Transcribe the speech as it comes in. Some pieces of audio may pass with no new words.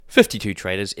52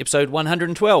 Traders, episode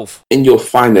 112. And you'll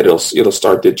find that it'll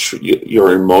start to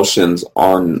your emotions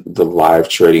on the live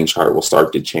trading chart will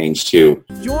start to change too.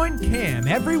 Join Cam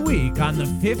every week on the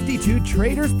 52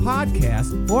 Traders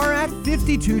podcast or at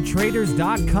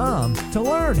 52traders.com to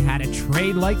learn how to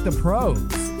trade like the pros.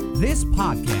 This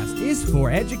podcast is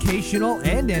for educational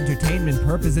and entertainment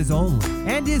purposes only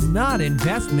and is not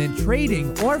investment,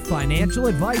 trading, or financial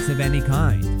advice of any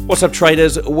kind. What's up,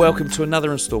 traders? Welcome to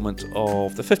another installment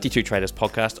of the 52 Traders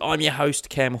podcast. I'm your host,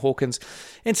 Cam Hawkins,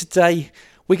 and today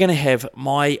we're going to have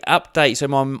my update, so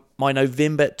my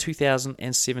November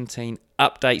 2017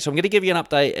 update. So I'm going to give you an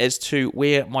update as to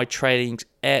where my trading's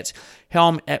at, how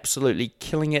I'm absolutely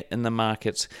killing it in the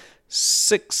markets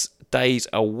 6 days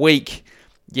a week.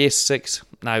 Yes, 6.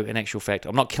 No, in actual fact,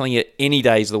 I'm not killing it any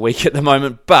days of the week at the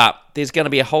moment, but there's going to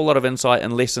be a whole lot of insight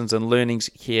and lessons and learnings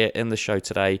here in the show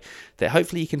today that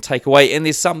hopefully you can take away, and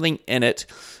there's something in it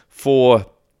for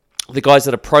the guys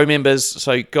that are pro members.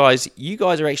 So guys, you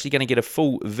guys are actually going to get a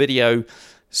full video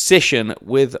session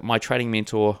with my trading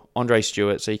mentor, Andre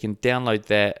Stewart, so you can download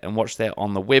that and watch that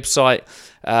on the website.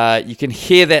 You can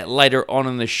hear that later on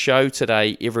in the show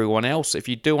today, everyone else. If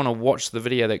you do want to watch the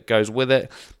video that goes with it,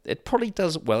 it probably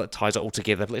does, well, it ties it all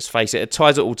together. Let's face it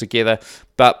ties it all together,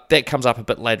 but that comes up a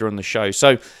bit later in the show.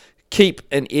 So keep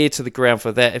an ear to the ground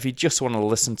for that if you just want to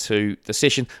listen to the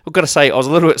session. I've got to say, I was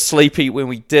a little bit sleepy when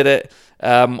we did it.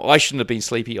 I shouldn't have been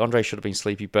sleepy. Andre should have been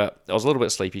sleepy, but I was a little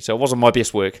bit sleepy, so it wasn't my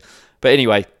best work. But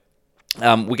anyway,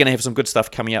 we're going to have some good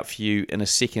stuff coming up for you in a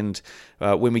second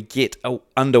when we get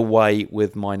underway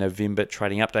with my November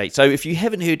trading update. So if you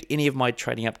haven't heard any of my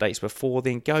trading updates before,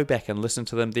 then go back and listen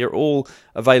to them. They're all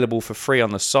available for free on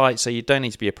the site, so you don't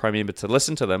need to be a pro member to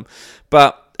listen to them.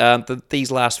 But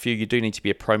these last few, you do need to be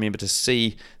a pro member to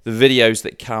see the videos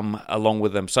that come along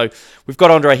with them. So we've got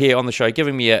Andre here on the show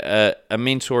giving me a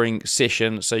mentoring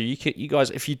session. So you guys,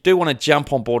 if you do want to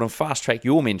jump on board and fast track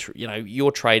your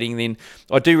your trading, then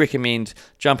I do recommend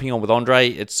jumping on with Andre.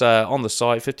 It's on the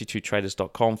site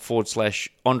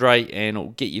 52traders.com/Andre, and it'll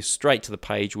get you straight to the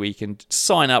page where you can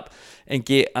sign up and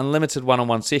get unlimited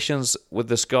one-on-one sessions with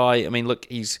this guy. I mean, look,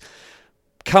 he's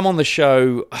come on the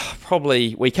show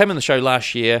he came on the show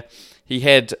last year. He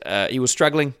was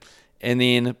struggling, and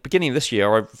then beginning of this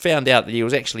year I found out that he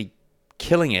was actually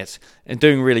killing it and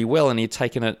doing really well, and he'd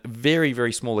taken a very,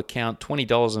 very small account,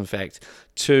 $20 in fact,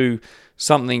 to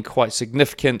something quite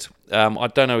significant. I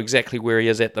don't know exactly where he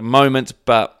is at the moment,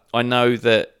 but I know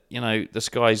that this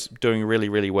guy's doing really,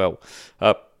 really well.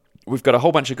 We've got a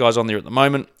whole bunch of guys on there at the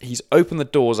moment. He's opened the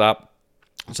doors up.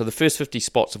 So the first 50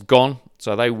 spots have gone,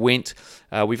 so they went.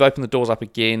 We've opened the doors up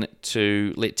again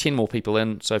to let 10 more people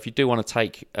in. So if you do want to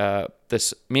take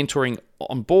this mentoring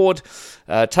on board,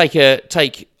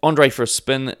 take Andre for a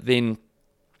spin, then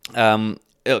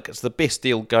look, it's the best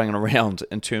deal going around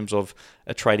in terms of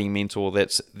a trading mentor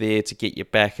that's there to get you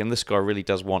back. And this guy really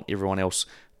does want everyone else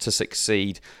to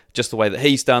succeed just the way that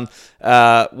he's done.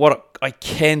 What I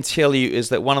can tell you is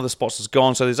that one of the spots is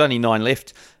gone, so there's only 9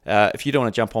 left. If you don't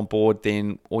want to jump on board,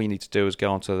 then all you need to do is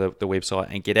go onto the website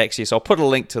and get access. I'll put a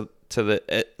link to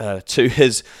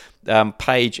his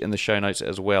page in the show notes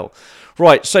as well.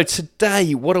 Right, so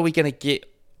today, what are we going to get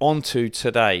onto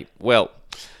today? Well,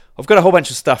 I've got a whole bunch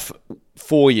of stuff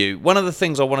for you. One of the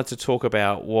things I wanted to talk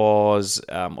about was,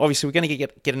 obviously we're going to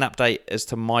get an update as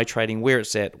to my trading, where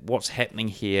it's at, what's happening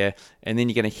here, and then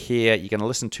you're going to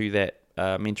listen to that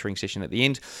mentoring session at the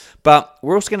end. But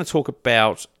we're also going to talk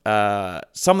about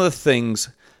some of the things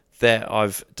that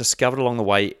I've discovered along the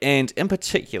way, and in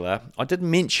particular, I did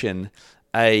mention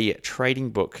a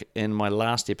trading book in my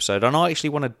last episode, and I actually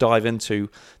want to dive into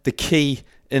the key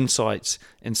insights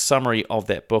and summary of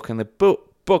that book. And the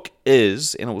book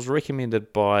is, and it was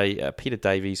recommended by Peter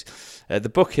Davies, the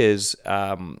book is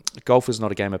Golf is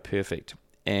Not a Game of Perfect.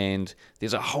 And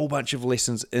there's a whole bunch of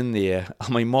lessons in there.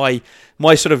 I mean, my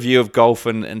sort of view of golf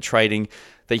and trading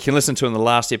that you can listen to in the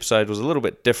last episode was a little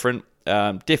bit different.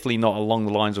 Definitely not along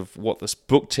the lines of what this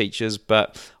book teaches,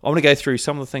 but I want to go through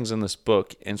some of the things in this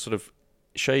book and sort of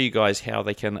show you guys how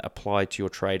they can apply to your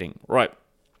trading. Right.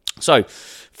 So,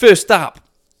 first up,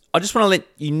 I just want to let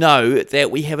you know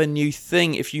that we have a new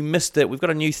thing. If you missed it, we've got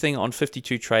a new thing on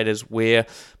 52 Traders where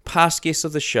past guests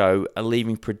of the show are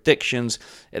leaving predictions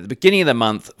at the beginning of the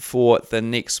month for the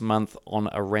next month on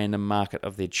a random market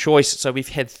of their choice. So we've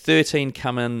had 13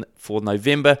 come in for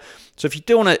November. So if you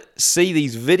do want to see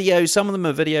these videos, some of them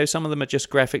are videos, some of them are just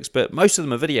graphics, but most of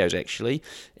them are videos actually,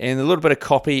 and a little bit of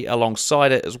copy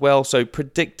alongside it as well. So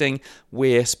predicting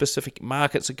where specific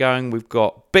markets are going. We've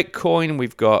got Bitcoin,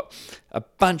 we've got a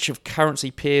bunch of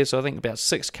currency pairs, so I think about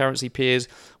 6 currency pairs.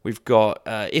 we've got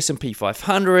S&P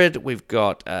 500, we've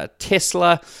got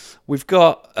Tesla, we've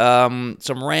got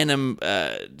some random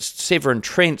Severn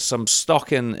Trent, some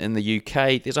stock in the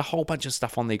UK. There's a whole bunch of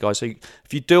stuff on there, guys. So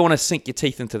if you do want to sink your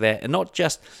teeth into that and not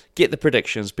just get the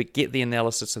predictions, but get the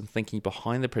analysis and thinking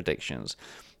behind the predictions,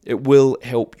 it will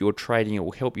help your trading. It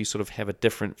will help you sort of have a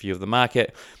different view of the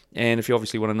market. And if you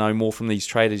obviously want to know more from these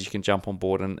traders, you can jump on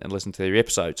board and listen to their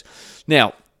episodes.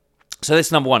 Now, so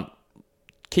that's number one.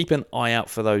 Keep an eye out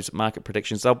for those market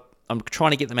predictions. I'm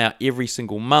trying to get them out every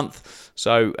single month.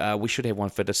 So we should have one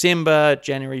for December,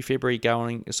 January, February,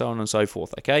 going, so on and so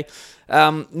forth. Okay.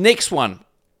 Next one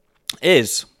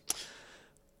is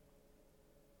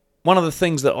one of the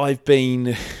things that I've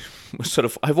been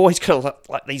I've always got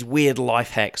like these weird life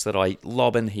hacks that I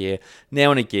lob in here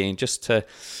now and again, just to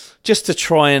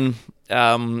try and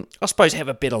I suppose have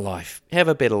a better life,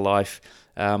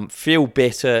 feel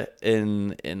better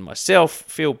in myself,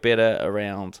 feel better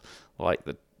around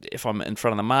if I'm in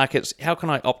front of the markets. How can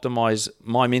I optimize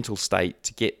my mental state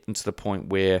to get into the point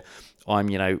where I'm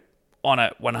on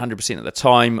it 100% of the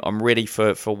time? I'm ready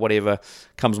for whatever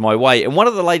comes my way. And one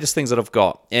of the latest things that I've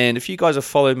got, and if you guys have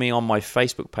followed me on my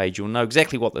Facebook page, you'll know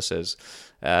exactly what this is.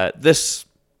 This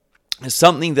is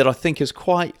something that I think is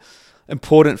quite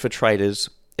important for traders.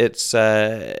 It's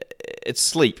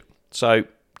sleep. So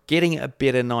getting a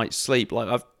better night's sleep. Like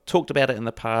I've talked about it in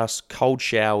the past, cold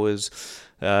showers,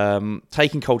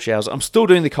 taking cold showers. I'm still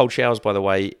doing the cold showers, by the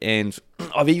way, and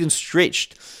I've even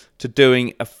stretched to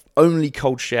doing only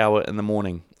cold shower in the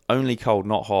morning. Only cold,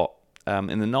 not hot.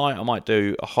 In the night, I might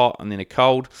do a hot and then a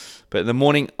cold. But in the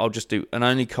morning, I'll just do an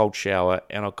only cold shower.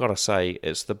 And I've got to say,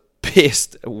 it's the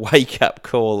best wake-up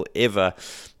call ever.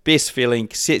 Best feeling,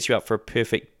 sets you up for a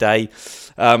perfect day.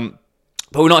 But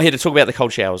we're not here to talk about the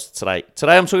cold showers today.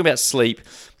 Today, I'm talking about sleep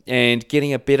and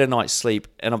getting a better night's sleep.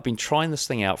 And I've been trying this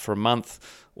thing out for a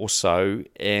month or so.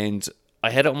 And I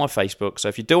had it on my Facebook, so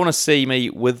if you do want to see me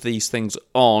with these things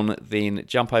on, then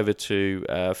jump over to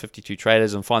 52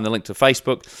 Traders and find the link to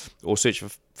Facebook, or search for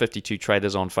 52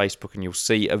 Traders on Facebook and you'll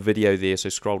see a video there. So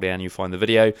scroll down, you'll find the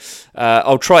video.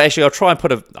 I'll try and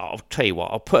put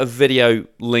I'll put a video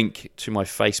link to my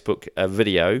Facebook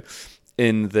video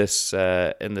in this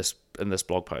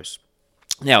blog post.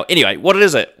 Now, anyway, what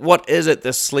is it? What is it?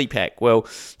 The sleep hack. Well,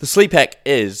 the sleep hack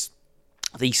is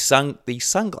these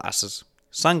sunglasses.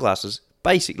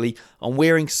 Basically, I'm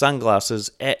wearing sunglasses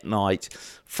at night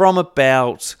from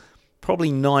about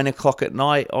probably 9 o'clock at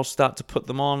night. I'll start to put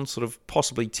them on, sort of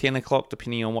possibly 10 o'clock,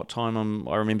 depending on what time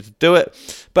I remember to do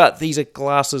it. But these are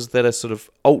glasses that are sort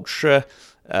of ultra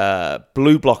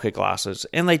blue blocker glasses,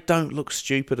 and they don't look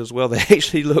stupid as well. They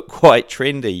actually look quite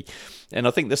trendy. And I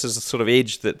think this is the sort of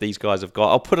edge that these guys have got.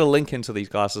 I'll put a link into these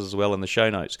glasses as well in the show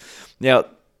notes. Now,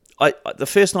 the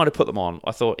first night I put them on,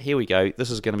 I thought, here we go, this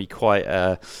is going to be quite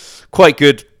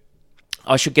good.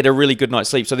 I should get a really good night's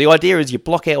sleep. So the idea is you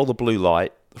block out all the blue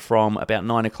light from about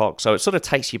 9 o'clock. So it sort of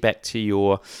takes you back to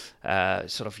your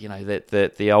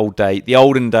the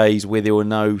olden days where there were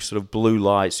no sort of blue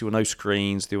lights, there were no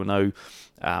screens, there were no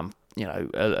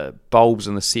bulbs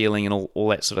in the ceiling and all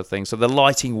that sort of thing. So the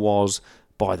lighting was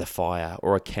by the fire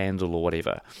or a candle or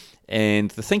whatever. And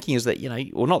the thinking is that,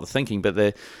 not the thinking, but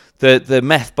the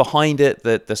math behind it,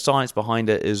 the science behind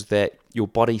it is that your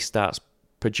body starts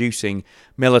producing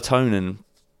melatonin.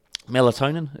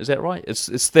 Melatonin, is that right? It's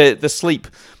the sleep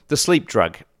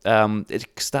drug. It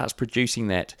starts producing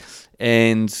that,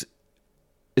 and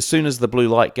as soon as the blue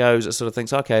light goes, it sort of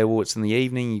thinks, okay, well, it's in the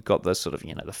evening. You've got the sort of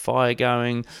the fire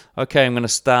going. Okay, I'm going to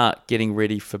start getting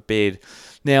ready for bed.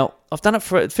 Now, I've done it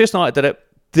for the first night I did it.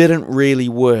 Didn't really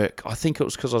work. I think it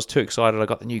was because I was too excited. I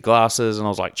got the new glasses and I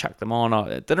was like, chuck them on.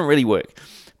 It didn't really work.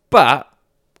 But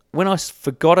when I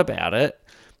forgot about it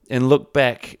and looked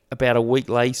back about a week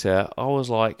later, I was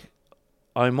like,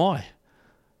 oh my,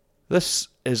 this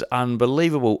is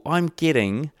unbelievable. I'm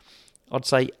getting, I'd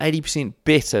say, 80%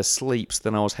 better sleeps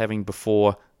than I was having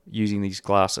before using these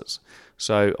glasses.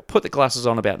 So I put the glasses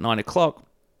on about 9 o'clock.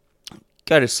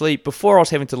 Go to sleep. Before I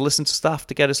was having to listen to stuff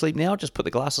to go to sleep. Now I just put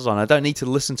the glasses on. I don't need to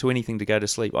listen to anything to go to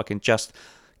sleep. I can just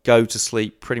go to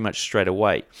sleep pretty much straight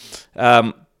away.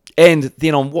 And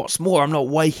then on what's more, I'm not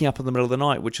waking up in the middle of the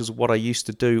night, which is what I used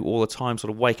to do all the time.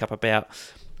 Sort of wake up about,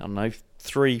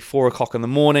 3, 4 o'clock in the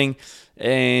morning,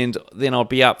 and then I'd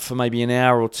be up for maybe an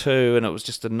hour or two, and it was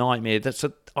just a nightmare.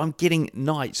 I'm getting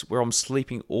nights where I'm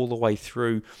sleeping all the way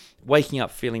through, waking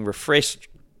up feeling refreshed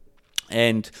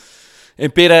and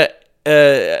better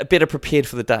prepared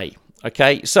for the day.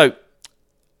 Okay, so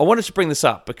I wanted to bring this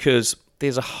up because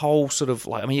there's a whole sort of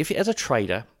if as a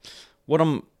trader, what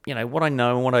I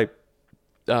know and what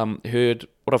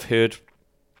I've heard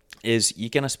is you're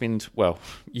going to spend, well,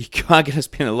 you are going to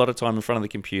spend a lot of time in front of the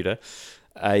computer,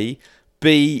 A.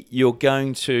 B, you're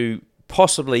going to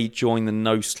possibly join the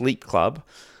No Sleep Club,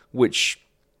 which,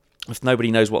 if nobody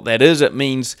knows what that is, it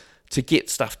means to get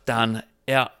stuff done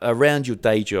out around your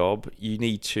day job, you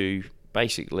need to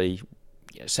basically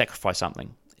sacrifice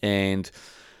something. And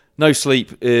no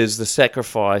sleep is the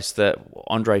sacrifice that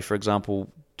Andre, for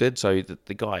example, did. So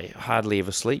the guy hardly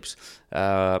ever sleeps.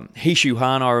 Hishu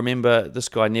Han, I remember, this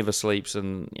guy never sleeps,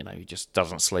 and he just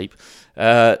doesn't sleep.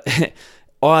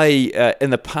 I, in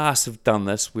the past, have done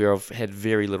this where I've had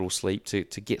very little sleep to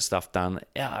get stuff done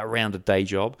around a day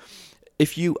job.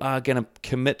 If you are going to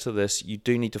commit to this, you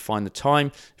do need to find the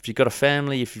time. If you've got a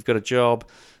family, if you've got a job,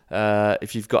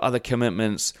 if you've got other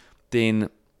commitments, then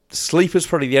sleep is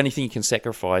probably the only thing you can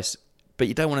sacrifice. But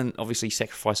you don't want to obviously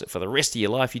sacrifice it for the rest of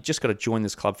your life. You just got to join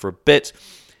this club for a bit,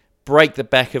 break the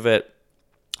back of it,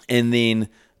 and then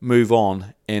move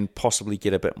on and possibly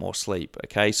get a bit more sleep.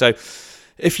 Okay, so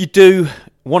if you do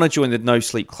want to join the No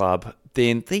Sleep Club,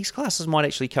 then these classes might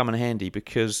actually come in handy,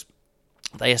 because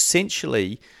they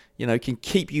essentially, can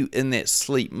keep you in that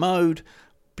sleep mode.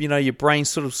 Your brain's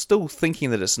sort of still thinking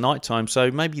that it's nighttime,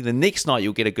 so maybe the next night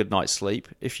you'll get a good night's sleep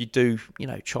if you do,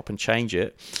 chop and change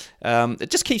it. It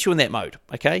just keeps you in that mode,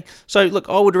 okay? So, look,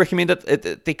 I would recommend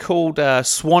it. They're called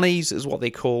Swannies is what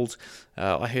they're called.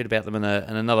 I heard about them in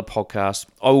another podcast.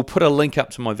 I will put a link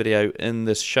up to my video in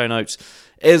this show notes,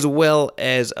 as well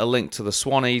as a link to the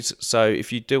Swannies. So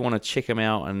if you do want to check them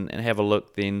out and have a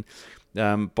look, then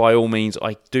by all means,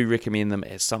 I do recommend them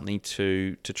as something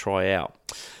to try out.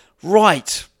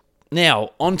 Right,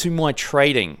 now on to my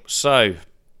trading. So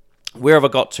where have I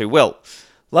got to? Well,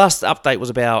 last update was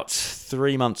about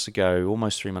 3 months ago,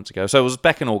 almost 3 months ago. So it was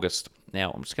back in August. Now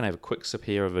I'm just going to have a quick sip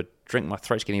here of a drink. My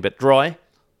throat's getting a bit dry.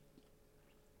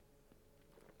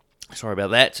 Sorry about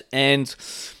that. And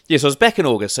so I was back in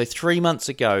August, so 3 months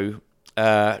ago.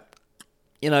 I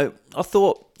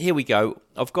thought, here we go.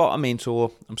 I've got a mentor.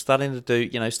 I'm starting to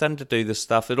do this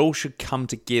stuff. It all should come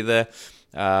together.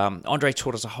 Andre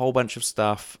taught us a whole bunch of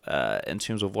stuff in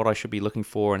terms of what I should be looking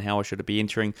for and how I should be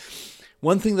entering.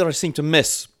 One thing that I seemed to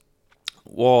miss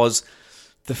was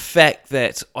the fact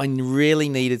that I really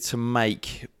needed to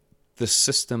make the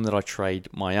system that I trade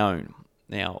my own.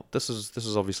 Now, this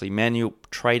is obviously manual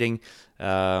trading,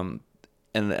 and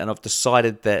I've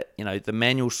decided that the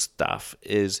manual stuff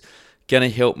is going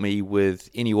to help me with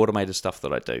any automated stuff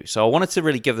that I do. So I wanted to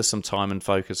really give this some time and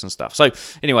focus and stuff. So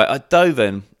anyway, I dove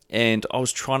in and I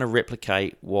was trying to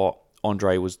replicate what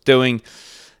Andre was doing,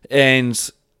 and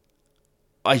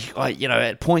I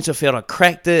at points I felt I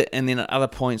cracked it, and then at other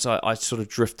points I sort of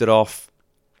drifted off,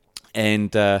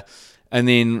 and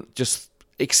then just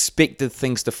expected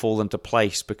things to fall into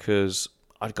place because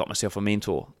I'd got myself a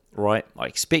mentor, right? I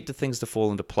expected things to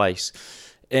fall into place,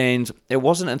 and it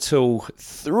wasn't until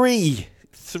three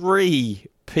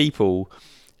people,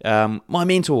 my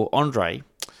mentor Andre,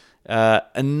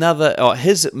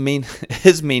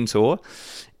 his mentor,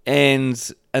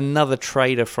 and another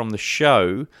trader from the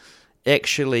show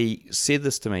actually said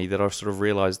this to me, that I've sort of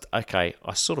realized, okay,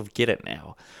 I sort of get it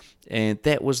now. And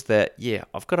that was that,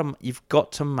 you've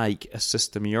got to make a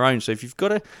system your own. So if you've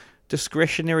got a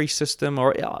discretionary system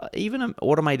or even an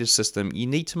automated system, you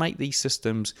need to make these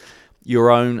systems your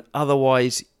own.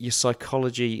 Otherwise, your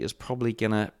psychology is probably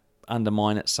going to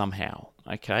undermine it somehow,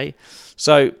 okay?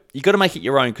 So you've got to make it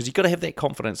your own because you've got to have that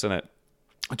confidence in it.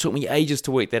 It took me ages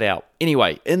to work that out.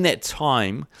 Anyway, in that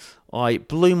time, I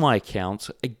blew my account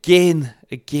again,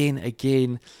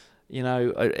 and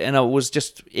it was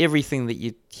just everything that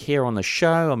you hear on the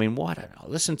show. I mean, why don't I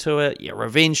listen to it?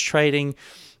 Revenge trading,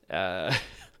 over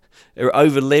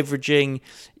leveraging,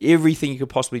 everything you could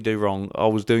possibly do wrong. I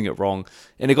was doing it wrong,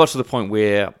 and it got to the point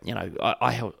where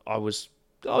I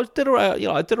did all right.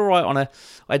 I did all right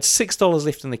I had $6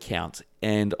 left in the account,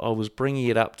 and I was bringing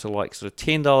it up to like sort of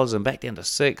 $10 and back down to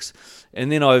 $6,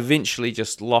 and then I eventually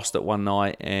just lost it one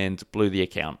night and blew the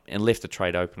account and left the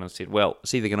trade open and said, well,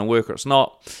 it's either going to work or it's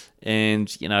not. And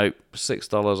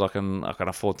 $6 I can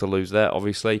afford to lose that,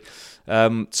 obviously.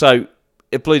 So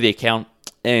it blew the account,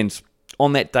 and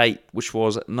on that date, which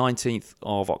was 19th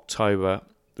of October,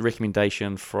 the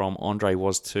recommendation from Andre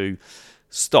was to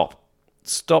stop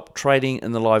trading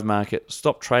in the live market,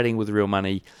 stop trading with real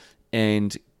money,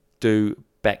 and do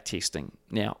backtesting.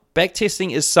 Now,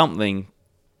 backtesting is something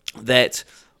that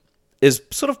is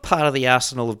sort of part of the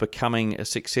arsenal of becoming a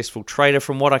successful trader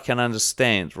from what I can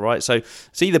understand, right? So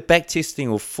it's either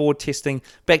backtesting or forward testing.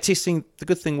 Backtesting, the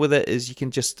good thing with it is you can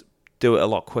just do it a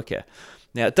lot quicker.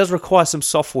 Now, it does require some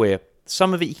software.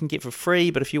 some of it you can get for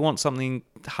free, but if you want something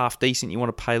half decent, you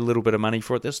want to pay a little bit of money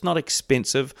for it. That's not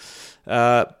expensive.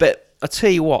 But I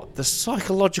tell you what, the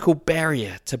psychological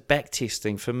barrier to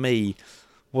backtesting for me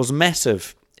was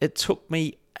massive. It took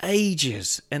me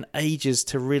ages and ages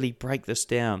to really break this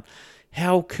down.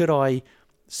 How could I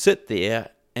sit there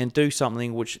and do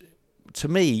something which to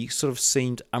me sort of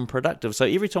seemed unproductive? So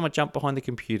every time I jump behind the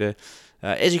computer,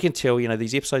 as you can tell,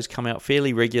 these episodes come out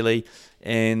fairly regularly,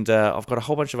 and I've got a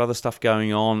whole bunch of other stuff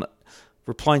going on,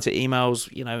 replying to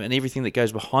emails, and everything that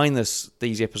goes behind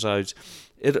these episodes.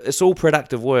 It's all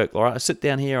productive work, all right? I sit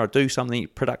down here, I do something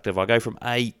productive, I go from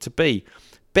A to B.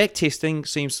 Backtesting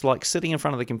seems like sitting in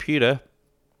front of the computer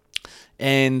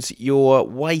and you're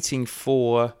waiting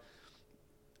for,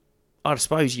 I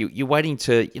suppose you're waiting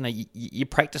to, you're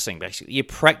practicing basically. You're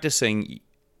practicing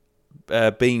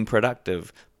being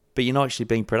productive, but you're not actually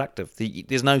being productive.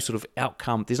 There's no sort of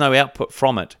outcome, there's no output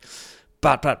from it.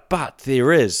 But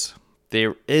there is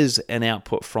an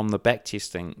output from the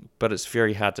backtesting, but it's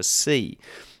very hard to see.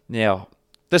 Now,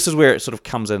 this is where it sort of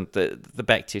comes in, the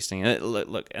backtesting.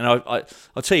 Look, and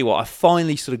I'll tell you what, I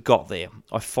finally sort of got there.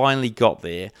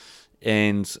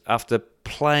 And after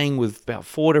playing with about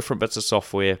 4 different bits of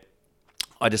software,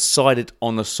 I decided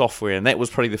on the software, and that was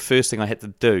probably the first thing I had to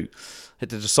do. I had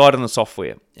to decide on the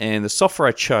software, and the software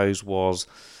I chose was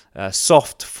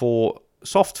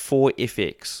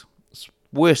Soft4FX.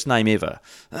 Worst name ever,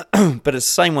 but it's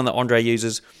the same one that Andre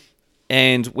uses.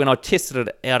 And when I tested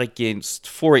it out against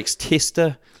Forex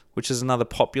Tester, which is another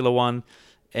popular one,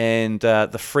 and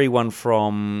the free one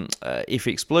from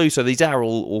FX Blue, so these are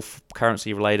all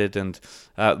currency related and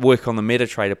work on the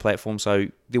MetaTrader platform, so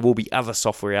there will be other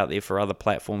software out there for other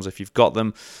platforms if you've got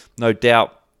them, no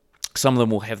doubt. Some of them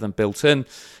will have them built in.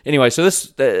 Anyway, so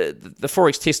the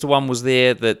Forex Tester one was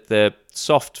there, the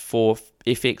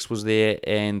Soft4FX was there,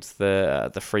 and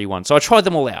the free one. So I tried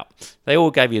them all out. They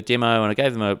all gave you a demo, and I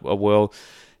gave them a whirl,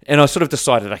 and I sort of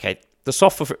decided, okay, the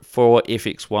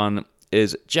Soft4FX one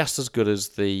is just as good as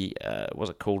the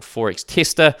Forex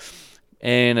Tester,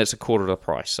 and it's a quarter of the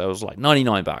price. So it was like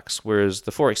 $99, whereas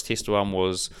the Forex Tester one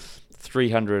was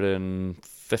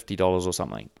 $350 or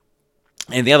something.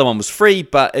 And the other one was free,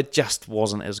 but it just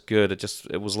wasn't as good.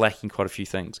 It was lacking quite a few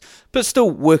things. But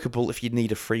still workable if you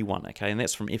need a free one, okay? And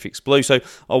that's from FX Blue. So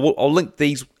I'll link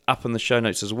these up in the show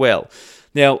notes as well.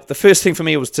 Now, the first thing for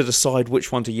me was to decide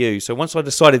which one to use. So once I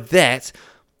decided that,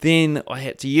 then I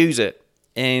had to use it.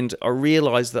 And I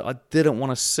realized that I didn't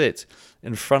want to sit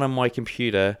in front of my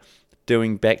computer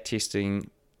doing backtesting,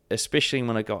 especially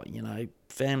when I got,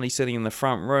 family sitting in the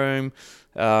front room.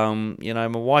 My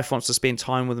wife wants to spend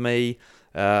time with me.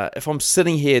 If I'm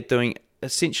sitting here doing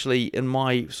essentially in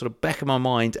my sort of back of my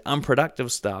mind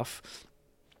unproductive stuff,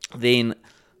 then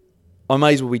I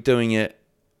may as well be doing it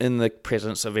in the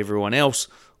presence of everyone else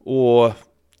or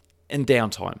in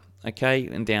downtime. Okay,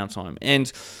 in downtime. And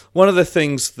one of the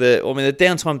things the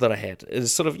downtime that I had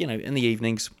is sort of, in the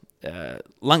evenings,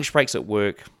 lunch breaks at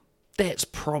work. That's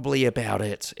probably about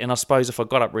it. And I suppose if I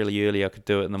got up really early, I could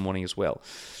do it in the morning as well.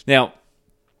 Now,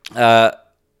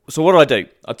 so what do?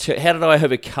 How did I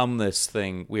overcome this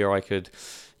thing where I could,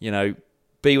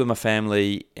 be with my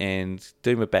family and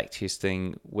do my back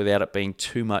testing without it being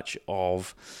too much in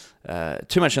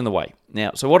the way?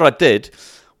 Now, so what I did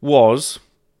was,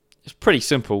 it's pretty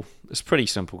simple. It's pretty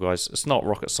simple, guys. It's not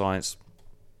rocket science.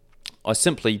 I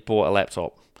simply bought a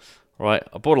laptop, right?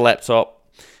 I bought a laptop.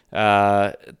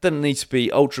 It didn't need to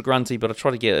be ultra grunty, but I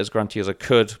tried to get it as grunty as I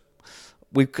could.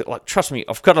 Trust me,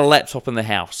 I've got a laptop in the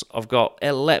house. I've got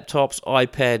laptops,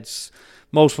 iPads,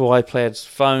 multiple iPads,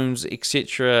 phones,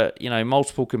 etc.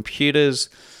 Multiple computers.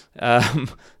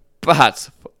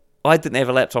 But I didn't have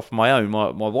a laptop of my own.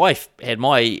 My wife had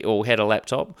a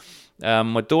laptop.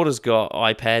 My daughter's got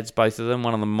iPads, both of them,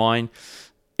 one of them mine.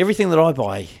 Everything that I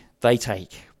buy, they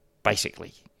take,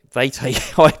 basically. I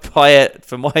buy it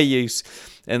for my use,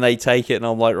 and they take it, and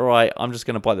I'm like, right, I'm just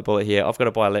going to bite the bullet here. I've got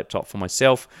to buy a laptop for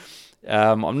myself.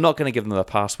 I'm not going to give them the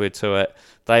password to it.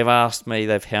 They've asked me,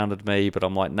 they've hounded me, but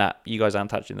I'm like, nah, you guys aren't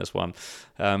touching this one.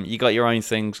 You got your own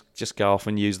things, just go off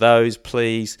and use those,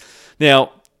 please.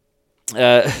 Now,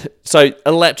 so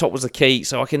a laptop was the key,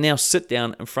 so I can now sit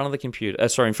down in front of the computer,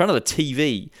 in front of the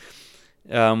TV,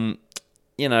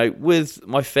 with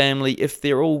my family. If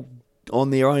they're all on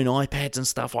their own iPads and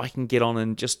stuff, I can get on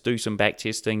and just do some back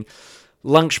testing.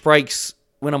 Lunch breaks,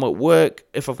 when I'm at work,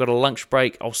 if I've got a lunch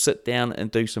break, I'll sit down and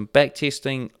do some back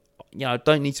testing. I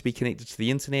don't need to be connected to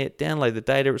the internet, download the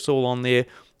data, it's all on there.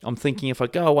 I'm thinking if I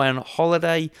go away on a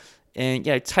holiday and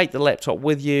take the laptop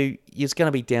with you, there's going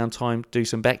to be downtime, do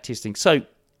some back testing. So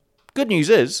good news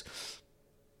is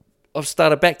I've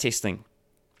started back testing.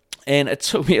 And it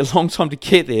took me a long time to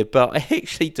get there, but I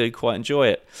actually do quite enjoy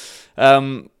it.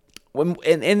 And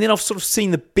then I've sort of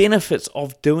seen the benefits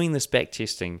of doing this back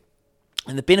testing.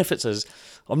 And the benefits is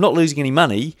I'm not losing any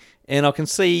money, and I can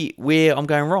see where I'm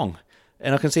going wrong.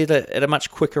 And I can see it at a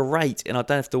much quicker rate, and I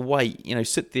don't have to wait,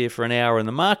 sit there for an hour in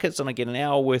the markets, and I get an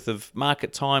hour worth of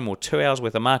market time or 2 hours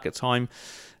worth of market time.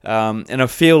 And I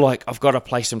feel like I've got to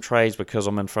place some trades because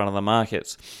I'm in front of the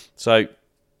markets. So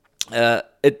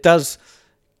it does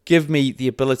give me the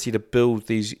ability to build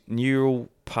these neural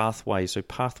pathways, so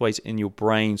pathways in your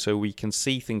brain, so we can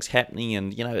see things happening,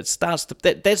 and it starts to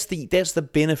that's the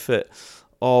benefit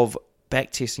of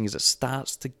backtesting, is it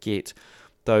starts to get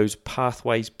those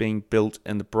pathways being built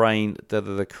in the brain that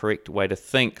are the correct way to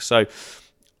think. So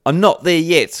I'm not there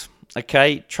yet,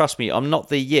 okay? Trust me, I'm not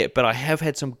there yet, but I have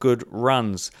had some good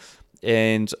runs,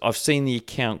 and I've seen the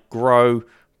account grow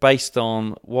based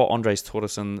on what Andre's taught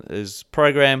us in his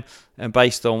program, and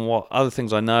based on what other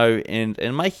things I know,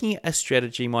 and making a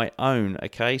strategy my own,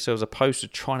 okay? So as opposed to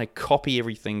trying to copy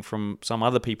everything from some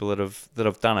other people that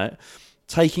have done it,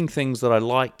 taking things that I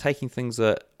like, taking things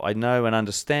that I know and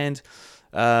understand,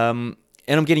 and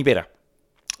I'm getting better.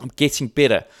 I'm getting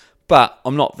better, but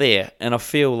I'm not there, and I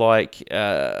feel like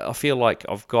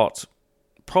I've got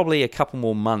probably a couple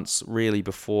more months really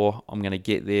before I'm going to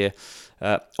get there.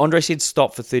 Andre said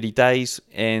stop for 30 days,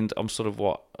 and I'm sort of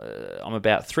I'm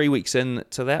about 3 weeks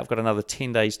into that. I've got another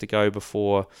 10 days to go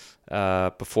before my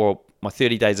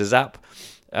 30 days is up.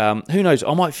 Who knows?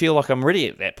 I might feel like I'm ready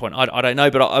at that point. I don't know,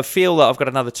 but I feel that I've got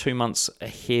another 2 months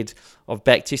ahead of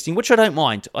back testing, which I don't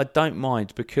mind. I don't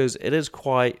mind, because it's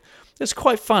quite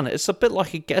fun. It's a bit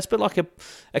like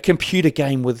a computer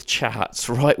game with charts,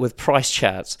 right? With price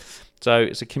charts. So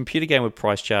it's a computer game with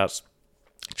price charts.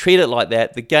 Treat it like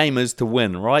that. The game is to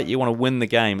win, right? You want to win the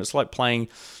game. It's like playing,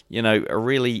 a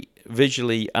really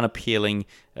visually unappealing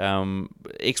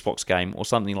Xbox game or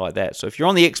something like that. So if you're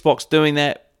on the Xbox doing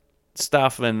that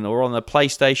stuff, or on the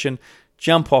PlayStation,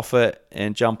 jump off it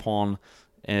and jump on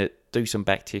and do some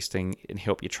back testing and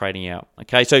help your trading out.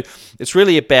 Okay, so it's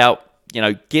really about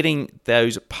getting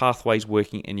those pathways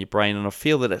working in your brain, and I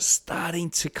feel that it's starting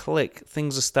to click.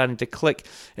 Things are starting to click,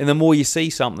 and the more you see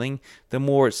something, the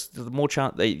more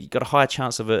chance that you got a higher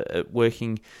chance of it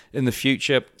working in the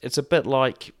future. It's a bit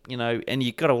like and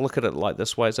you got to look at it like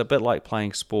this way. It's a bit like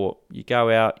playing sport. You go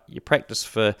out, you practice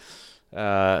for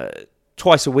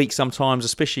twice a week sometimes,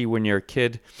 especially when you're a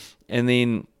kid, and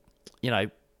then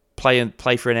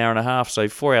play for an hour and a half. So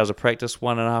 4 hours of practice,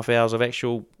 1.5 hours of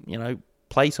actual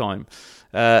playtime.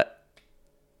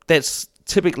 That's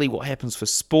typically what happens for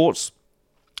sports.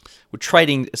 With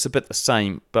trading, it's a bit the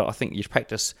same, but I think you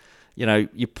practice, your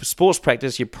sports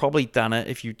practice, you've probably done it.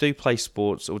 If you do play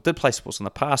sports or did play sports in the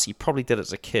past, you probably did it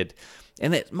as a kid.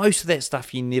 And that most of that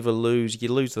stuff you never lose.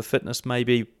 You lose the fitness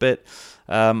maybe, but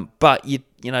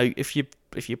if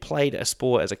you played a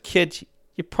sport as a kid,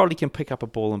 you probably can pick up a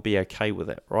ball and be okay with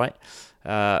it, right?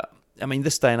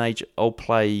 This day and age, I'll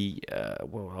play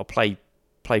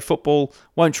football,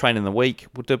 won't train in the week,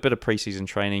 we'll do a bit of preseason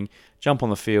training, jump on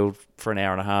the field for an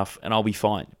hour and a half, and I'll be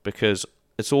fine, because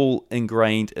it's all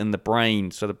ingrained in the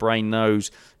brain, so the brain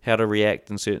knows how to react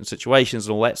in certain situations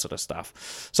and all that sort of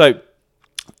stuff. So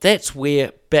that's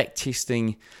where back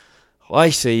testing I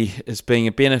see as being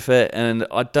a benefit, and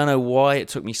I don't know why it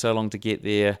took me so long to get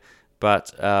there,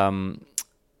 but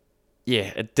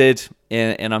it did,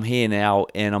 and I'm here now,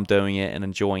 and I'm doing it and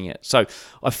enjoying it. So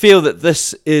I feel that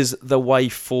this is the way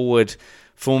forward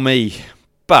for me.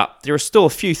 But there are still a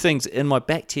few things in my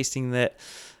back testing that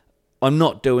I'm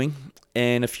not doing,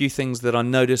 and a few things that I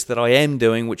notice that I am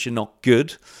doing which are not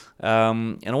good.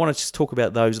 And I want to just talk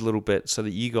about those a little bit so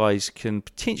that you guys can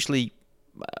potentially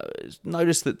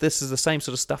notice that this is the same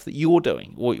sort of stuff that you're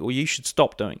doing, or you should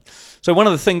stop doing. So one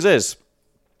of the things is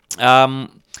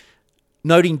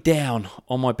noting down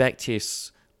on my back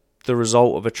tests the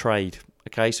result of a trade.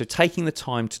 Okay, so taking the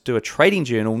time to do a trading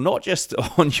journal, not just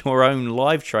on your own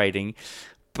live trading,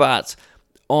 but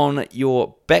on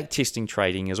your back testing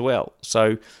trading as well.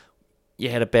 So you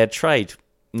had a bad trade,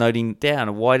 noting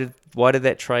down why did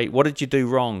that trade, what did you do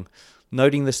wrong?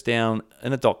 Noting this down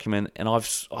in a document, and I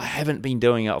haven't been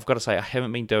doing it. I've got to say I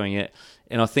haven't been doing it,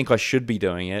 and I think I should be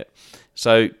doing it.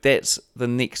 So that's the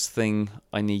next thing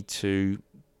I need to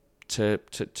I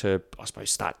suppose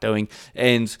start doing,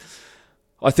 and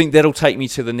I think that'll take me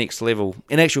to the next level.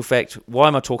 In actual fact, why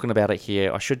am I talking about it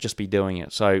here? I should just be doing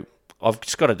it. So I've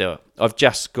just got to do it. I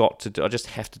just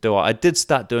have to do it. I did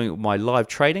start doing it with my live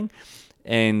trading,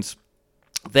 and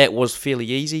that was fairly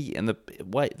easy, and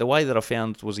the way that I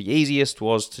found was the easiest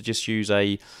was to just use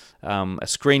a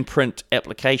screen print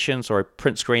application, so a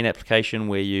print screen application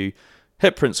where you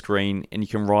hit print screen and you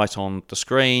can write on the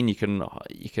screen. You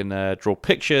can draw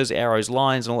pictures, arrows,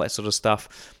 lines, and all that sort of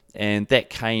stuff. And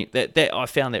that I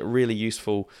found that really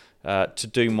useful to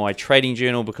do my trading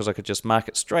journal, because I could just mark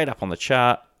it straight up on the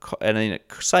chart, and then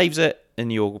it saves it in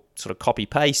your sort of copy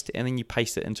paste, and then you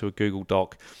paste it into a Google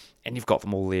Doc, and you've got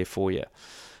them all there for you.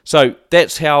 So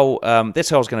that's how I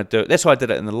was going to do it. That's how I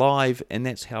did it in the live, and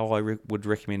that's how I would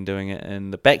recommend doing it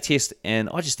in the back test. And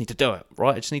I just need to do it,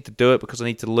 right? I just need to do it because I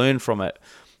need to learn from it.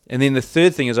 And then the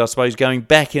third thing is, I suppose, going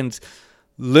back and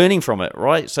learning from it,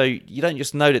 right? So you don't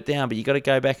just note it down, but you got to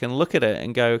go back and look at it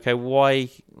and go, okay, why?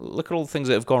 Look at all the things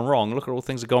that have gone wrong. Look at all the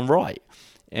things that have gone right.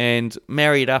 And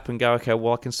marry it up and go, okay,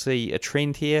 well, I can see a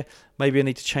trend here. Maybe I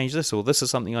need to change this, or this is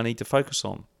something I need to focus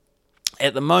on.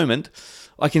 At the moment,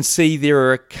 I can see there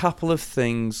are a couple of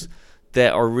things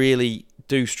that I really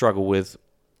do struggle with,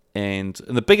 and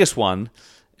the biggest one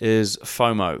is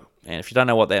FOMO. And if you don't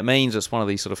know what that means, it's one of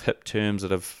these sort of hip terms that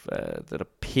have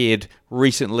appeared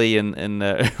recently in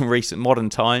recent modern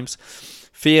times.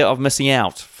 Fear of missing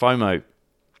out, FOMO.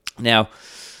 Now,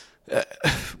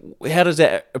 how does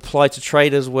that apply to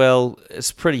traders? Well,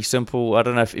 it's pretty simple. I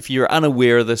don't know if you're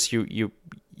unaware of this,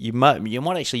 you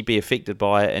might actually be affected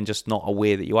by it and just not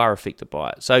aware that you are affected by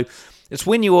it. So it's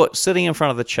when you're sitting in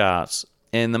front of the charts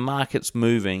and the market's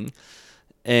moving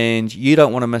and you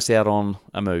don't want to miss out on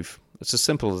a move. It's as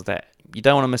simple as that. You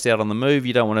don't want to miss out on the move.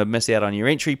 You don't want to miss out on your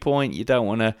entry point. You don't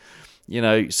want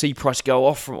to, see price go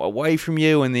away from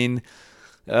you, and then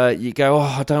you go,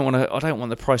 oh, I don't want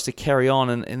the price to carry on,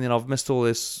 and then I've missed all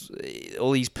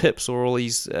these pips or all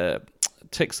these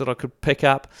ticks that I could pick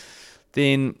up.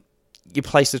 Then you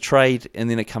place the trade, and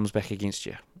then it comes back against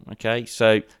you. Okay,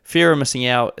 so fear of missing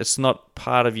out, it's not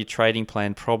part of your trading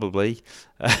plan probably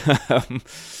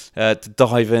to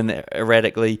dive in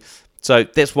erratically. So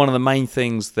that's one of the main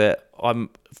things that I've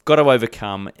got to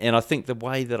overcome, and I think the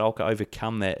way that I'll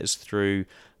overcome that is through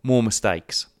more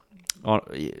mistakes,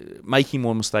 making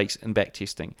more mistakes in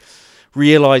backtesting,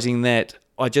 realizing that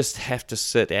I just have to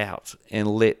sit out and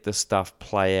let the stuff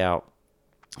play out.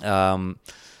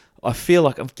 I feel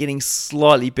like I'm getting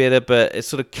slightly better, but it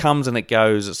sort of comes and it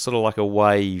goes. It's sort of like a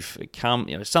wave.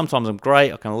 Sometimes I'm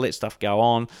great. I can let stuff go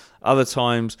on. Other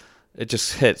times it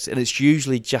just hits, and it's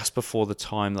usually just before the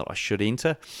time that I should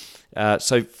enter.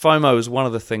 So FOMO is one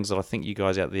of the things that I think you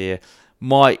guys out there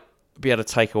might be able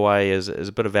to take away as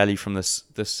a bit of value from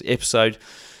this episode.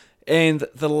 And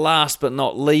the last but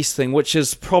not least thing, which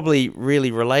is probably really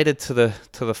related to the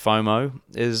FOMO,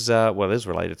 is it is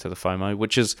related to the FOMO,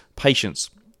 which is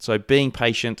patience. So being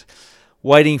patient,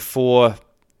 waiting for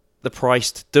the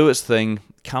price to do its thing,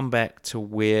 come back to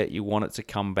where you want it to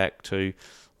come back to.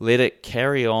 Let it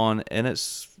carry on in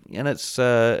its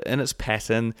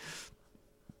pattern,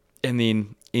 and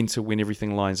then enter when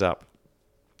everything lines up.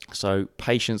 So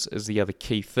patience is the other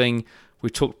key thing.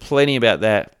 We talked plenty about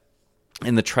that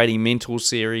in the Trading Mentor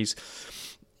series.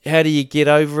 How do you get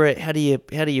over it? How do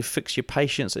you fix your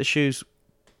patience issues?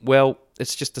 Well,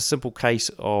 it's just a simple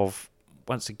case of,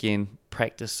 once again,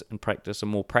 practice and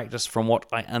more practice. From what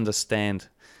I understand,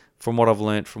 from what I've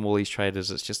learned from all these traders,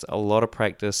 it's just a lot of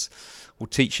practice will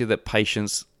teach you that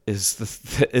patience is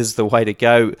the way to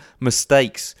go.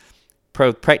 Mistakes,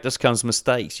 practice comes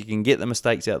mistakes. You can get the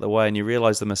mistakes out of the way, and you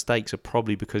realize the mistakes are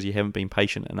probably because you haven't been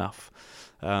patient enough.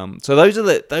 So those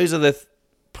are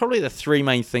probably the three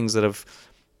main things that have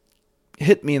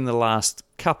hit me in the last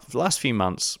few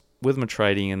months with my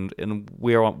trading, and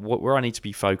where I need to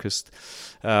be focused.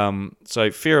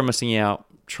 So fear of missing out,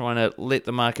 trying to let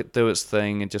the market do its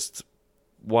thing and just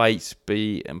wait,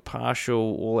 be impartial,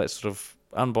 all that sort of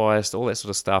unbiased, all that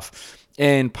sort of stuff,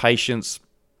 and patience,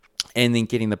 and then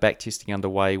getting the backtesting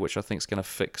underway, which I think is going to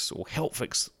fix or help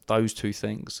fix those two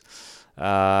things.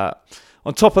 On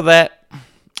top of that,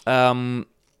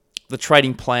 the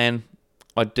trading plan,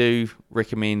 I do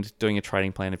recommend doing a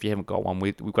trading plan if you haven't got one.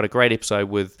 We've got a great episode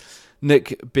with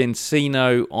Nick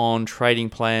Bensino on trading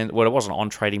plans. Well, it wasn't on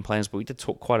trading plans, but we did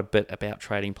talk quite a bit about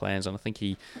trading plans, and I think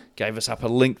he gave us up a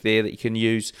link there that you can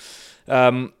use.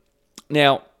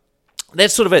 Now,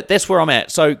 that's sort of it. That's where I'm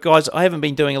at. So, guys, I haven't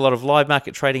been doing a lot of live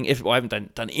market trading. I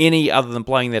haven't done any other than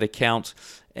blowing that account,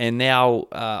 and now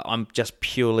I'm just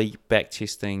purely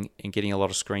backtesting and getting a lot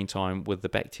of screen time with the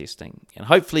backtesting. And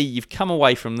hopefully you've come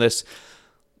away from this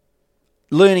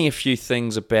learning a few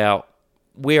things about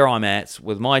where I'm at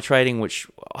with my trading, which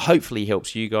hopefully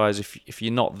helps you guys if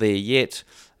you're not there yet,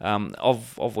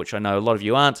 of which I know a lot of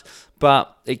you aren't,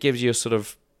 but it gives you a sort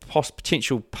of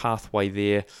potential pathway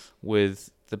there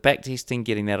with the backtesting,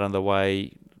 getting that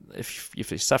underway. If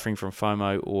you're suffering from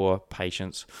FOMO or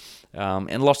patience,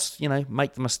 and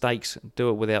make the mistakes, do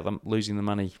it without them losing the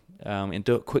money, and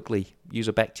do it quickly. Use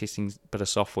a backtesting bit of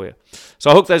software. So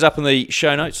I'll hook those up in the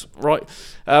show notes. Right,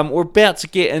 we're about to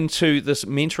get into this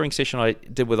mentoring session I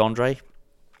did with Andre.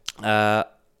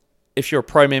 If you're a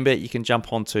pro member, you can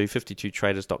jump onto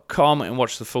 52traders.com and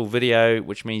watch the full video,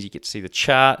 which means you get to see the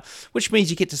chart, which means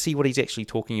you get to see what he's actually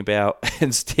talking about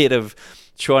instead of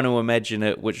trying to imagine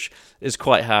it, which is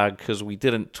quite hard because we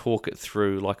didn't talk it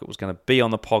through like it was going to be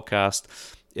on the podcast.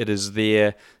 It is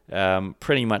there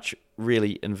pretty much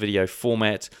really in video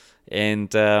format.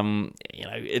 And and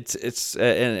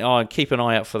keep an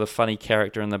eye out for the funny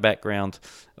character in the background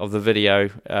of the video.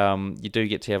 You do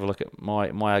get to have a look at my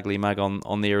ugly mug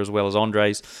on there as well as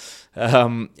Andre's,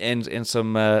 and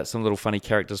some little funny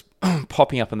characters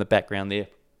popping up in the background there.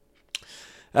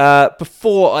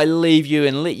 Before I leave you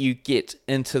and let you get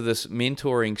into this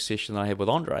mentoring session that I had with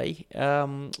Andre,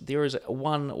 there is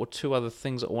one or two other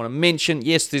things I want to mention.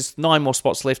 Yes, there's 9 more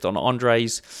spots left on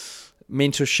Andre's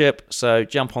mentorship, so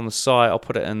jump on the site. I'll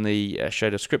put it in the show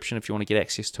description if you want to get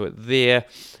access to it there.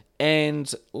 And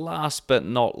last but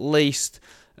not least,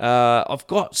 I've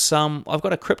got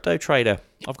a crypto trader.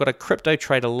 I've got a crypto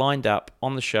trader lined up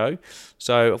on the show,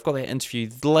 so I've got that interview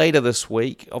later this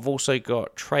week. I've also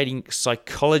got trading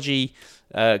psychology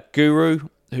guru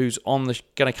who's going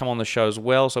to come on the show as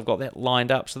well, so I've got that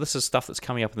lined up. So this is stuff that's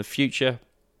coming up in the future,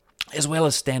 as well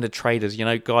as standard traders,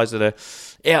 guys that are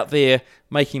out there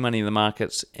making money in the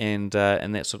markets and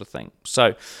that sort of thing.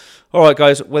 So, all right,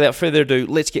 guys, without further ado,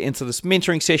 let's get into this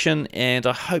mentoring session, and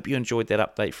I hope you enjoyed that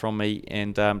update from me,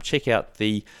 and check out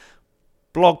the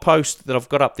blog post that I've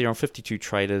got up there on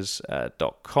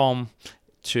 52traders.com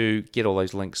to get all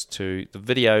those links to the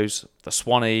videos, the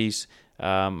Swannies,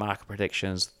 market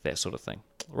predictions, that sort of thing.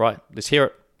 Right, let's hear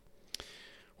it.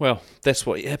 Well, that's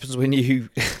what happens when you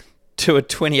to a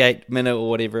 28-minute or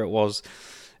whatever it was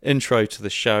intro to the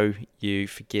show. You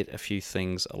forget a few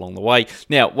things along the way.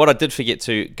 Now, what I did forget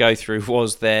to go through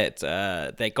was that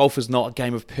that Golf is Not a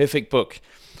Game of Perfect book.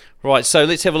 Right, so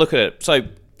let's have a look at it. So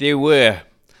there were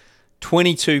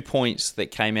 22 points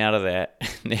that came out of that.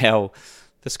 Now,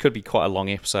 this could be quite a long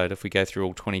episode if we go through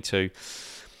all 22.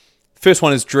 First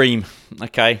one is dream.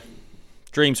 Okay,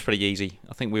 dream's pretty easy.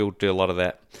 I think we all do a lot of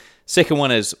that. Second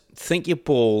one is think your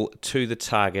ball to the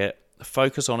target.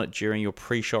 Focus on it during your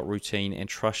pre-shot routine and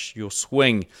trust your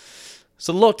swing. There's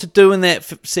a lot to do in that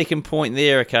second point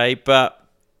there, okay? But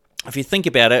if you think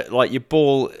about it, like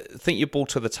think your ball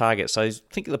to the target. So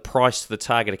think of the price to the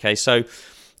target, okay? So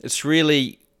it's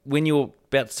really when you're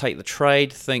about to take the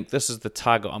trade, think this is the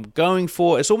target I'm going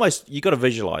for. It's almost, you got to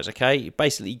visualize, okay?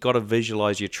 Basically, you got to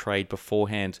visualize your trade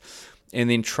beforehand and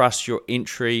then trust your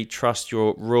entry, trust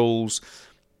your rules.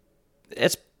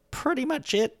 That's pretty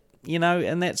much it.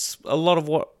 And that's a lot of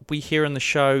what we hear in the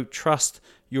show. Trust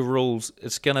your rules.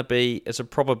 It's a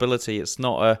probability. It's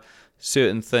not a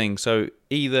certain thing. So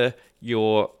either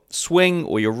your swing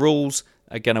or your rules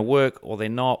are going to work or they're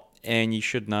not. And you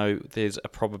should know there's a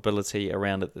probability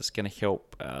around it that's going to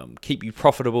help keep you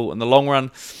profitable in the long run.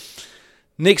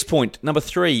 Next point, number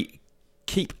 3,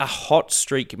 keep a hot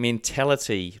streak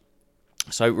mentality.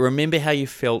 So remember how you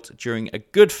felt during a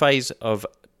good phase of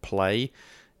play.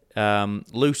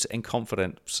 Loose and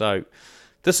confident. So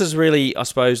this is really, I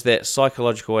suppose, that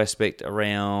psychological aspect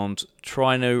around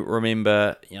trying to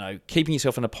remember, keeping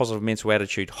yourself in a positive mental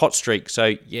attitude. Hot streak.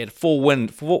 So you had 4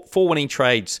 winning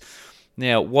trades.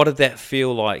 Now, what did that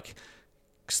feel like?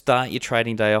 Start your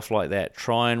trading day off like that.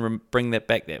 Try and bring that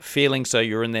back, that feeling, so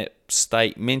you're in that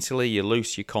state mentally. You're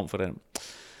loose, you're confident.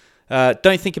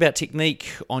 Don't think about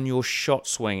technique on your shot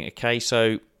swing. Okay,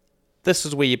 so this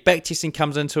is where your backtesting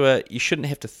comes into it. You shouldn't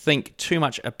have to think too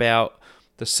much about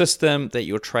the system that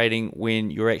you're trading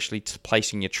when you're actually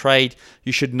placing your trade.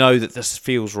 You should know that this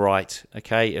feels right,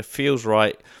 okay? It feels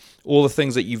right. All the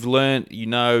things that you've learned,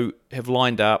 have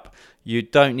lined up. You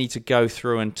don't need to go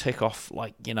through and tick off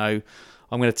I'm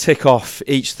going to tick off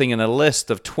each thing in a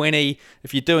list of 20.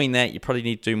 If you're doing that, you probably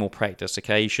need to do more practice,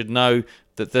 okay? You should know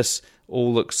that this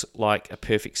all looks like a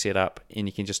perfect setup and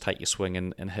you can just take your swing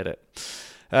and hit it.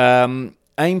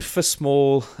 Aim for a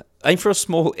small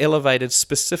elevated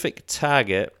specific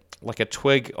target, like a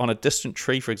twig on a distant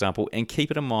tree, for example, and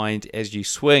keep it in mind as you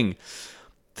swing.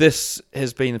 This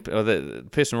has been, or the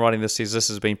person writing this says this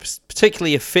has been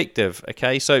particularly effective.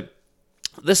 Okay, so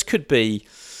this could be,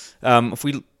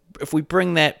 if we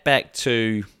bring that back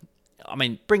to,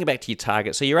 bring it back to your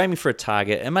target. So you're aiming for a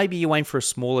target, and maybe you aim for a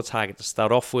smaller target to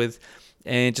start off with,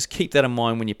 And just keep that in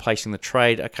mind when you're placing the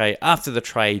trade. Okay, after the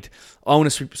trade, I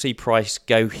want to see price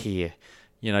go here.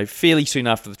 Fairly soon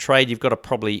after the trade, you've got a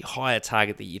probably higher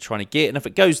target that you're trying to get. And if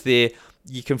it goes there,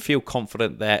 you can feel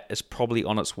confident that it's probably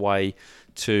on its way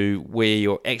to where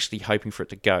you're actually hoping for it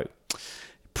to go.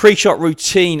 Pre-shot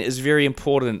routine is very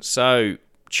important. So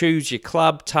choose your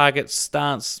club, target,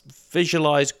 stance,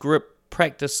 visualize, grip,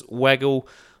 practice, waggle,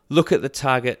 look at the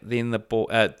target, then at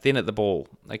the ball.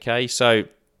 Okay, so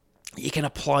you can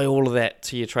apply all of that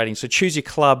to your trading. So choose your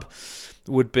club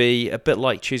would be a bit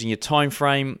like choosing your time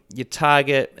frame. Your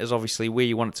target is obviously where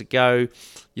you want it to go.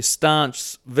 Your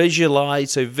stance,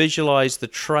 visualize the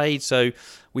trade. So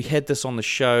we had this on the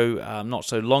show not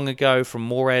so long ago from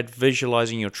Morad,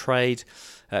 visualizing your trade.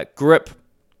 Grip.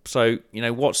 So,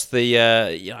 what's the,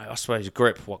 I suppose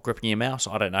grip, gripping your mouse?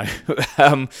 I don't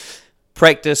know.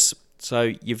 Practice.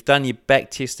 So you've done your back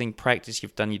testing practice,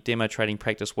 you've done your demo trading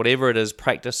practice, whatever it is,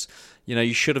 practice.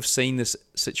 You should have seen this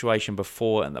situation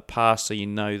before in the past, so you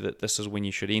know that this is when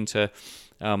you should enter.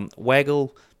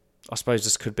 Waggle, I suppose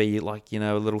this could be like,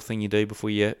 a little thing you do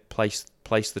before you place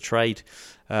the trade.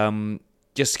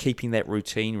 Just keeping that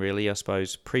routine, really, I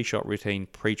suppose. Pre-shot routine,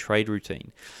 pre-trade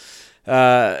routine.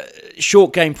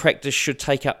 Short game practice should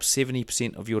take up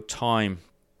 70% of your time.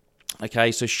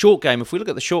 Okay, so short game, if we look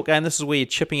at the short game, this is where you're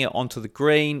chipping it onto the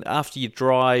green after you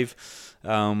drive.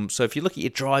 So if you look at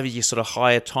your drive, your sort of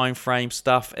higher time frame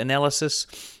stuff, analysis,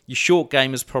 your short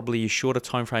game is probably your shorter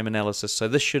time frame analysis. So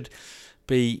this should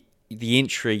be the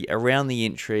entry, around the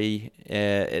entry,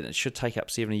 and it should take up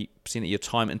 70% of your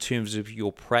time in terms of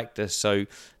your practice. So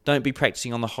don't be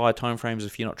practicing on the higher time frames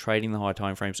if you're not trading the higher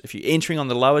time frames. If you're entering on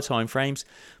the lower time frames,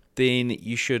 then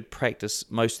you should practice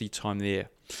most of your time there.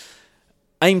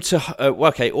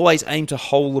 Always aim to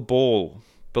hold the ball.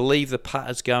 Believe the putt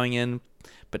is going in,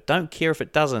 but don't care if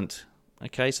it doesn't.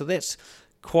 Okay, so that's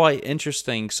quite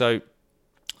interesting. So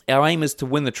our aim is to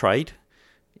win the trade.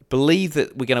 Believe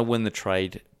that we're going to win the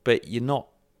trade, but you're not.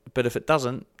 But if it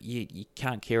doesn't, you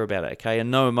can't care about it. Okay,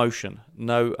 and no emotion.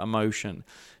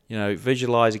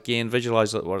 Visualize again.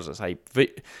 Visualize. What does it say?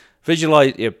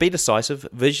 Visualize. Be decisive.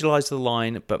 Visualize the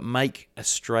line, but make a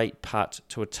straight putt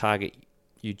to a target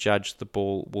you judge the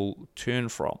ball will turn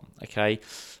from. Okay,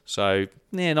 so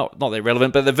not that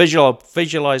relevant, but the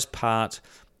visualized part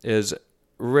is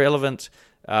relevant,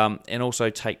 and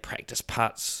also take practice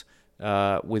putts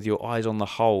with your eyes on the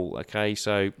hole. Okay,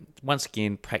 so once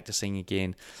again, practicing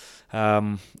again.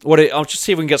 I'll just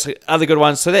see if we can get some other good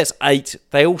ones. So that's 8.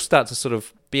 They all start to sort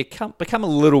of become a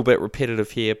little bit repetitive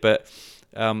here, but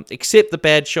accept the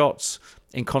bad shots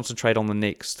and concentrate on the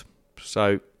next.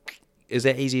 So is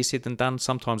that easier said than done?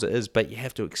 Sometimes it is, but you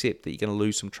have to accept that you're going to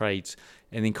lose some trades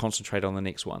and then concentrate on the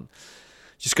next one.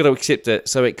 Just got to accept it.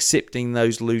 So accepting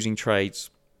those losing trades.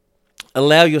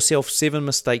 Allow yourself 7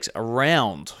 mistakes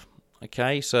around.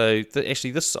 Okay, so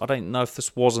this, I don't know if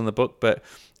this was in the book, but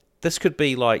this could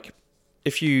be like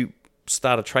if you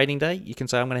start a trading day, you can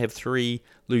say, I'm going to have 3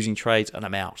 losing trades and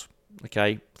I'm out.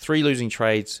 Okay, 3 losing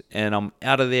trades and I'm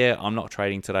out of there. I'm not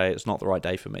trading today. It's not the right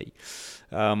day for me.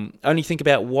 Only think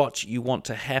about what you want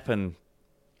to happen,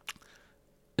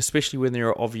 especially when there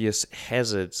are obvious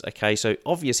hazards. Okay, so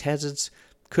obvious hazards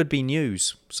could be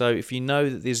news. So if you know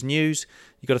that there's news,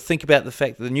 you've got to think about the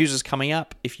fact that the news is coming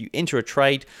up. If you enter a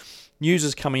trade, news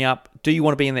is coming up. Do you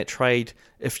want to be in that trade?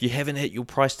 If you haven't hit your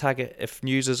price target, if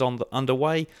news is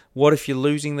underway, what if you're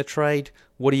losing the trade?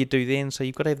 What do you do then? So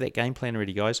you've got to have that game plan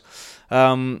ready, guys.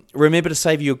 Remember to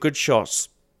save your good shots.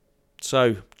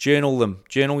 So journal them.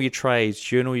 Journal your trades.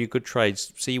 Journal your good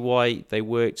trades. See why they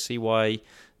worked. See why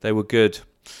they were good.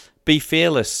 Be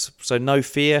fearless. So no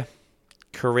fear.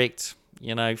 Correct.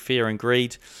 Fear and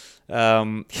greed.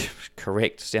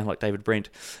 Correct. Sound like David Brent.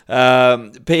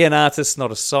 Be an artist,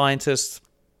 not a scientist.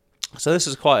 So this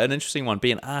is quite an interesting one.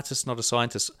 Be an artist, not a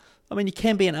scientist. I mean, you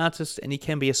can be an artist and you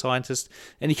can be a scientist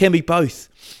and you can be both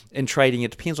in trading.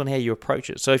 It depends on how you approach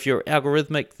it. So if you're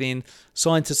algorithmic, then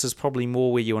scientist is probably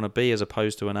more where you want to be as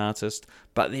opposed to an artist.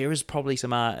 But there is probably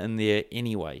some art in there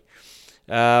anyway.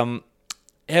 Have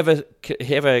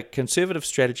a conservative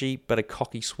strategy, but a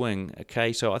cocky swing.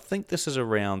 Okay, so I think this is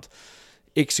around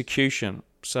execution.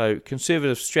 So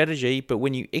conservative strategy, but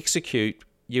when you execute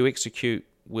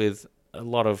with a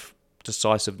lot of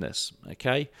decisiveness.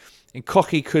 Okay, and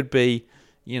cocky could be,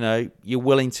 you're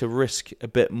willing to risk a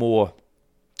bit more,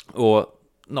 or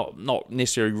not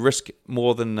necessarily risk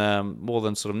more than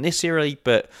sort of necessarily,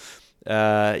 but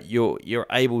you're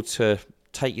able to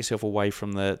take yourself away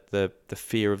from the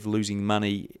fear of losing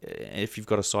money if you've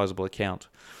got a sizable account.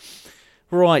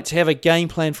 Right, have a game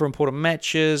plan for important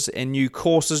matches and new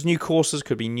courses. New courses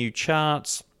could be new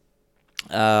charts.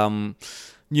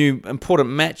 New important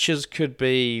matches could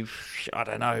be, I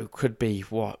don't know,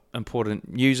 what?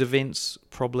 Important news events,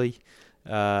 probably.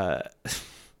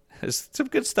 There's some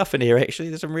good stuff in here, actually.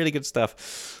 There's some really good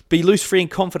stuff. Be loose, free, and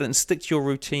confident, and stick to your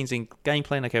routines and game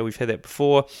plan. Okay, we've had that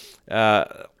before.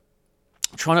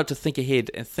 Try not to think ahead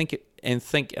and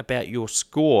think about your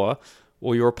score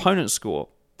or your opponent's score.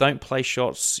 Don't play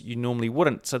shots you normally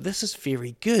wouldn't. So this is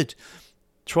very good.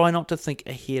 Try not to think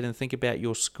ahead and think about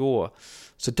your score.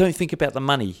 So don't think about the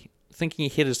money. Thinking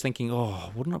ahead is thinking,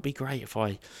 oh, wouldn't it be great if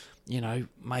I,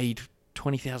 made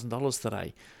 $20,000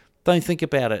 today? Don't think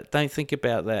about it. Don't think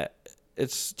about that.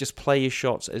 It's just play your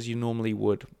shots as you normally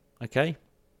would. Okay?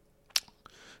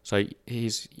 So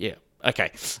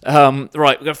okay.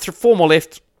 Right, we've got 4 more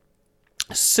left.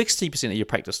 60% of your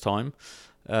practice time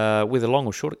with a long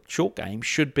or short game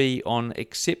should be on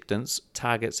acceptance,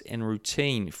 targets, and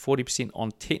routine. 40%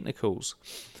 on technicals.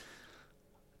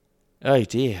 Oh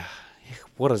dear,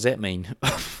 what does that mean?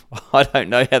 I don't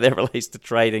know how that relates to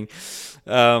trading.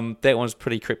 That one's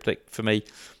pretty cryptic for me.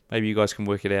 Maybe you guys can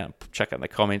work it out. Check out in the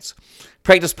comments.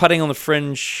 Practice putting on the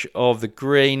fringe of the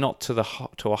green, not to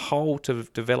a hole, to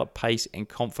develop pace and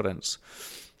confidence.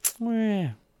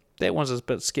 Well, that one's a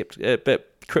bit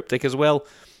cryptic as well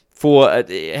for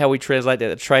how we translate that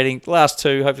to trading. The last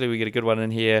two, hopefully we get a good one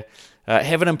in here.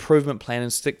 Have an improvement plan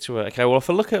and stick to it. Okay, well, if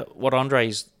I look at what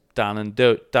Andre's done and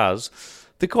does,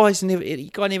 the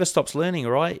guy never stops learning,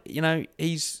 right?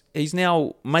 He's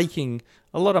now making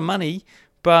a lot of money,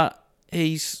 but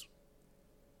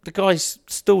the guy's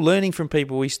still learning from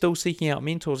people. He's still seeking out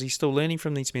mentors. He's still learning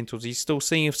from these mentors. He's still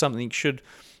seeing if something should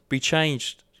be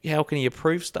changed. How can he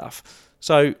improve stuff?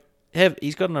 So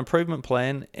he's got an improvement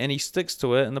plan and he sticks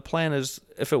to it. And the plan is,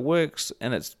 if it works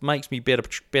and it makes me better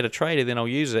trader, then I'll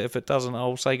use it. If it doesn't,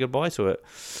 I'll say goodbye to it.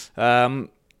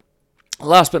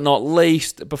 Last but not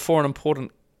least, before an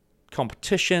important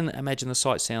competition, imagine the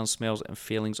sight, sounds, smells, and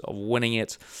feelings of winning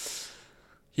it.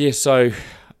 Yeah, so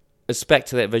it's back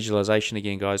to that visualization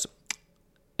again, guys.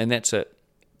 And that's it.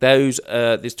 There's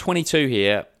 22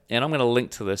 here, and I'm going to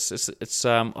link to this. It's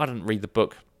I didn't read the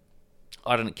book.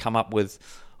 I ain't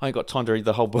got time to read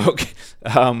the whole book.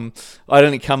 I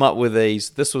didn't come up with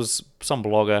these. This was some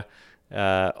blogger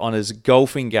on his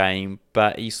golfing game,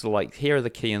 but he's sort of like, here are the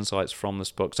key insights from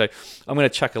this book. So I'm going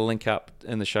to chuck a link up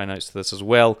in the show notes to this as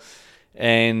well.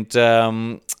 And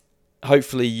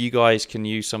hopefully you guys can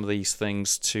use some of these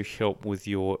things to help with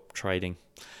your trading.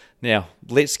 Now,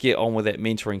 let's get on with that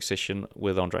mentoring session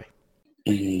with Andre.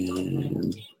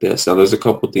 Yes, now there's a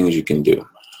couple things you can do.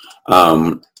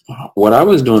 What I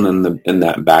was doing in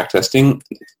that back testing,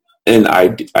 and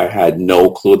I had no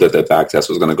clue that the back test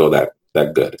was going to go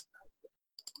that good.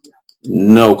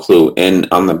 No clue. And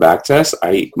on the back test,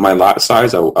 my lot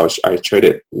size, I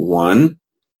traded 1,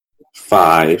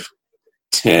 5,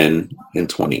 10, and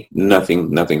 20.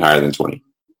 Nothing higher than 20.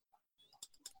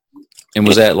 And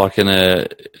was that like how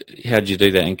did you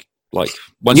do that? Like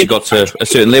once you got to a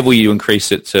certain level, you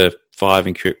increase it to 5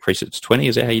 and increase it to 20?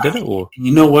 Is that how you did it? Or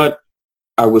you know what?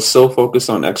 I was so focused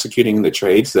on executing the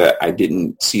trades that I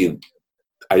didn't see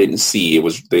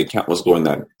the account was going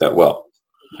that well.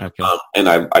 Okay. And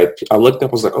I looked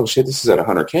up, I was like, oh shit, this is at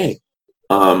 100K.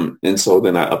 And so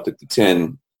then I upped it to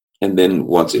 10. And then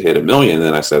once it hit 1 million,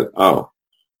 then I said, oh,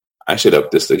 I should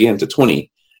up this again to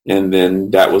 20. And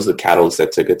then that was the catalyst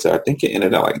that took it to, I think it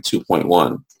ended at like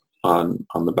 2.1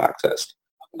 on the back test.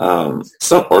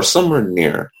 Somewhere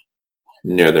near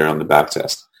there on the back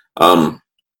test. Well,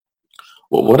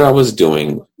 what I was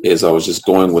doing is I was just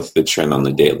going with the trend on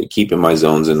the daily, keeping my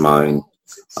zones in mind,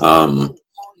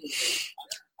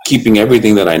 keeping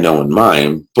everything that I know in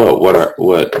mind. But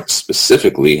what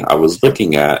specifically I was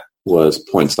looking at was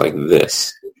points like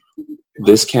this.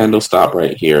 This candle stopped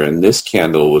right here, and this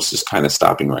candle was just kind of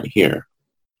stopping right here.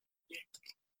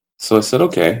 So I said,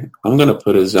 okay, I'm going to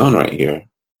put a zone right here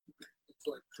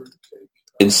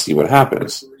and see what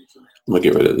happens. I'm going to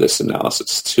get rid of this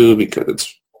analysis too because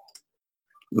it's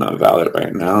not valid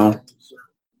right now.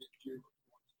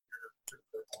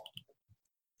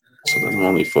 So I'm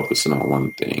only focusing on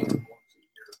one thing.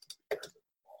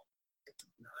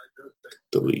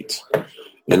 Delete.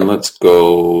 And let's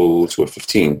go to a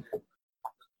 15.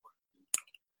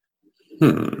 I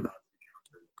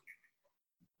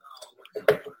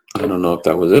don't know if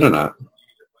that was it or not.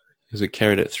 Has it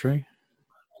carried it through?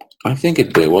 I think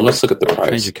it did. Well, let's look at the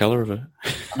price. Change the color of it.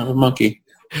 I have a monkey.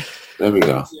 There we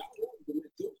go.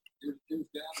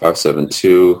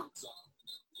 572.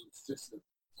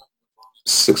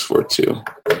 642.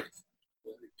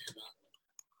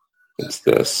 It's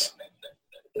this.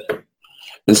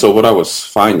 And so what I was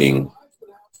finding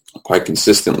quite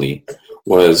consistently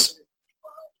was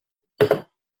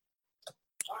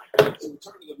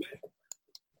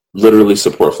literally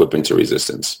support flipping to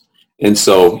resistance. And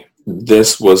so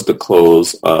this was the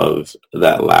close of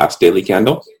that last daily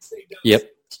candle. Yep.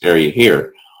 Area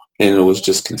here. And it was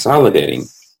just consolidating.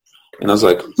 And I was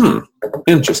like,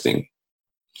 interesting.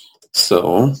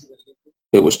 So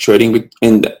it was trading,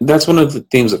 and that's one of the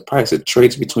themes of price. It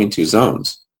trades between two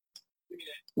zones.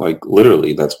 Like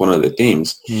literally, that's one of the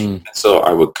themes. So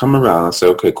I would come around and say,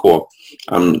 okay, cool.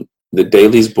 The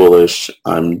daily's bullish.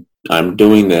 I'm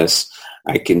doing this.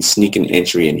 I can sneak an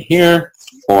entry in here,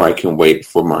 or I can wait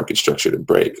for market structure to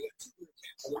break.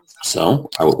 So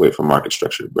I would wait for market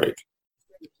structure to break.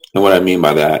 And what I mean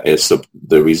by that is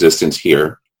the resistance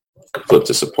here flip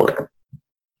to support,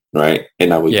 right?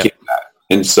 And I would get that.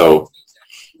 And so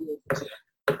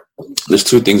there's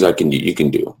two things you can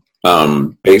do.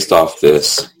 Based off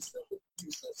this,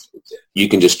 you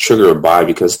can just trigger a buy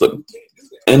because look,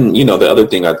 and you know, the other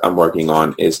thing I'm working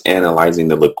on is analyzing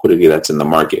the liquidity that's in the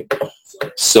market.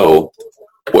 So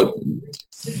what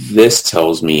this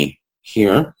tells me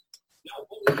here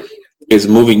is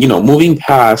moving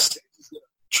past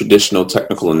traditional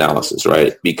technical analysis,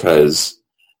 right? Because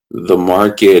the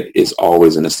market is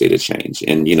always in a state of change.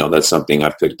 And, you know, that's something I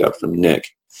picked up from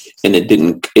Nick. And it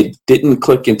didn't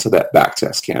click into that back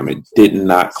test, Cam. It did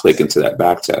not click into that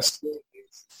back test.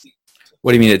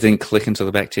 What do you mean it didn't click into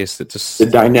the back test? The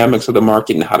dynamics of the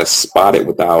market and how to spot it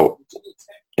without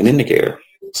an indicator,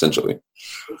 essentially.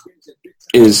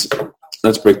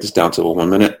 Let's break this down to 1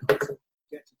 minute.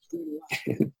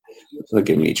 Look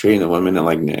at me trading the 1 minute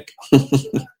like Nick.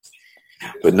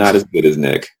 But not as good as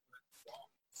Nick.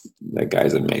 That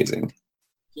guy's amazing.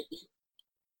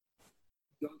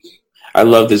 I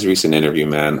love this recent interview,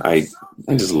 man. I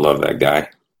just love that guy.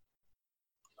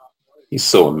 He's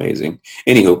so amazing.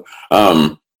 Anywho,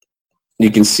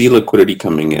 you can see liquidity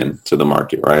coming in to the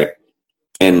market, right?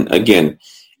 And again,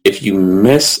 if you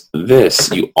miss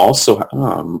this, you also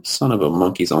son of a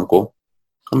monkey's uncle.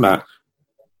 Come back.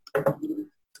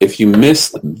 If you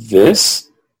miss this,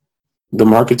 the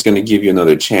market's going to give you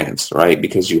another chance, right?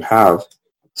 Because you have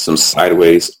some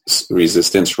sideways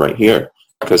resistance right here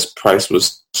because price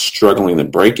was struggling to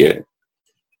break it,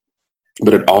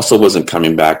 but it also wasn't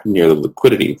coming back near the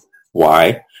liquidity.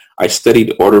 Why? I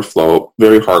studied order flow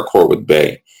very hardcore with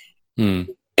Bay. And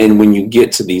when you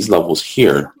get to these levels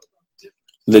here,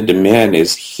 the demand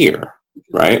is here,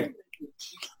 right?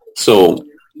 So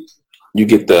you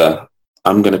get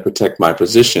I'm going to protect my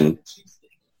position.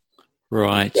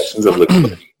 Right. Of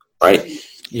liquidity, right?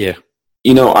 Yeah.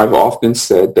 You know, I've often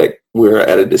said that we're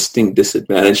at a distinct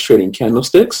disadvantage trading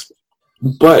candlesticks,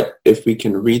 but if we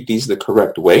can read these the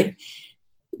correct way,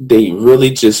 they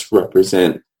really just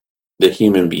represent the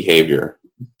human behavior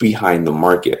behind the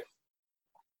market.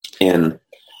 And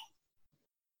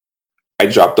I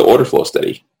dropped the order flow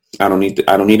study. I don't need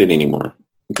it anymore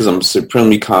because I'm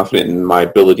supremely confident in my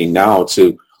ability now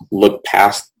to look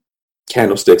past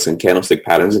candlesticks and candlestick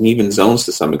patterns and even zones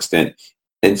to some extent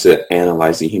and to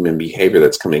analyze the human behavior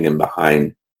that's coming in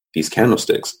behind these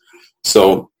candlesticks.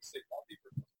 So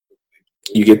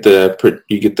you get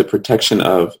the protection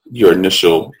of your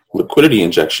initial liquidity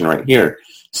injection right here.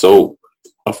 So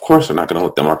of course they're not going to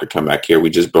let the market come back here. We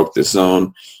just broke this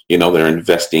zone. You know, they're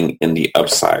investing in the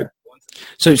upside.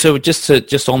 So just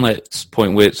on that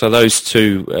point, those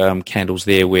two candles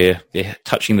there where they're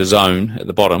touching the zone at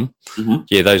the bottom,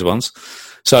 yeah, those ones.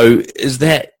 So is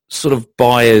that sort of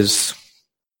buyers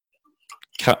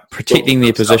protecting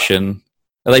their position?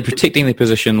 Are they protecting their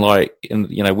position like,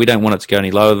 you know, we don't want it to go any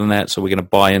lower than that, so we're going to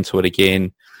buy into it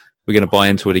again. We're going to buy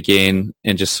into it again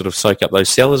and just sort of soak up those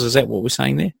sellers. Is that what we're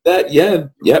saying there?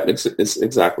 It's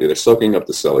exactly. They're soaking up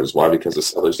the sellers. Why? Because the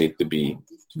sellers need to be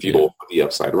fuel for the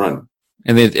upside run.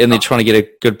 And they're trying to get a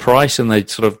good price, and they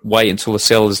sort of wait until the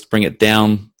sellers bring it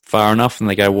down far enough, and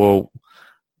they go, "Well,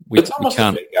 we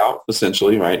can't." A fake out,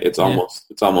 essentially, right? It's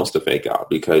almost a fake out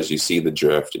because you see the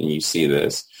drift and you see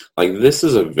this. Like this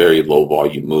is a very low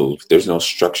volume move. There's no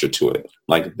structure to it,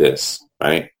 like this,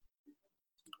 right?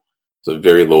 It's a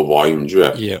very low volume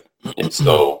drift. Yeah. And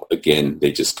so again,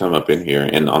 they just come up in here,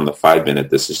 and on the 5 minute,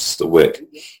 this is just a wick,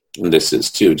 and this is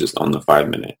too just on the 5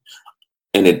 minute.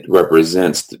 And it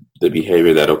represents the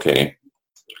behavior that, okay,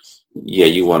 yeah,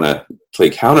 you want to play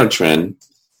counter trend,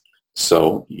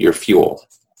 so your fuel.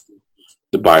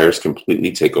 The buyers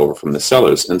completely take over from the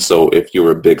sellers. And so if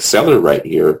you're a big seller right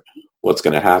here, what's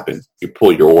going to happen? You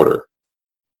pull your order,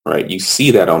 right? You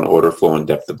see that on order flow and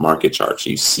depth of market charts.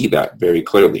 You see that very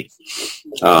clearly.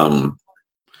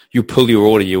 You pull your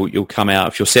order, you'll come out.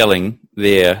 If you're selling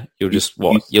there, you'll just,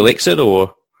 you'll exit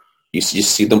or? You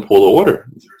see them pull the order.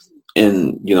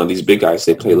 And, these big guys,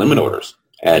 they play limit orders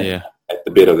at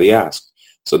the bid of the ask.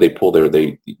 So they pull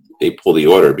they pull the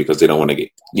order because they don't want to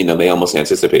get, they almost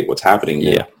anticipate what's happening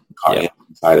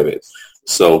inside of it.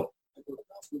 So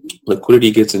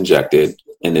liquidity gets injected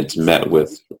and it's met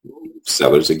with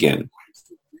sellers again,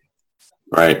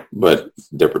 right? But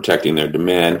they're protecting their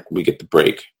demand. We get the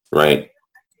break, right?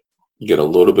 You get a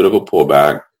little bit of a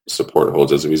pullback, support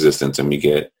holds as a resistance, and we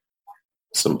get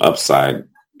some upside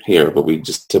here, but we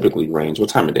just typically range. What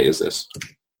time of day is this?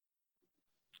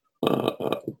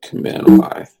 Command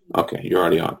Y. Okay, you're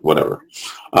already on. Whatever.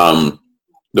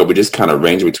 Though we just kind of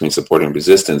range between support and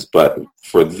resistance, but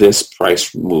for this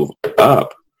price move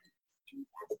up,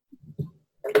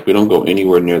 we don't go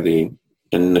anywhere near the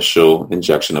initial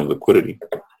injection of liquidity.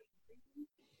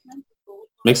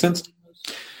 Make sense?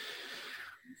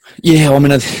 Yeah, I mean,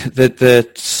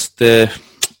 the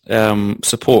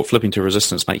support flipping to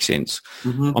resistance makes sense.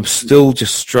 Mm-hmm. I'm still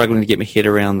just struggling to get my head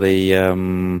around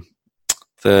the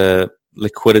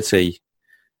liquidity.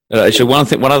 Actually,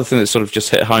 one other thing that sort of just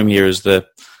hit home here is the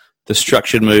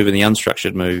structured move and the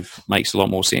unstructured move makes a lot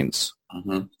more sense.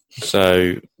 Mm-hmm.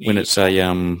 So when it's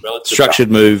a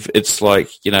structured move, it's like,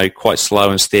 quite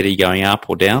slow and steady going up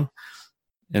or down.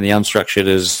 And the unstructured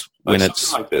is when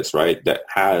it's like this, right? That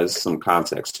has some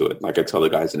context to it. Like I tell the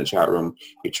guys in the chat room,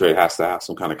 your trade has to have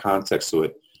some kind of context to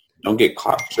it. Don't get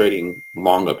caught trading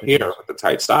long up here with a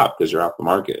tight stop because you're off the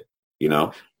market.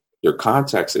 Your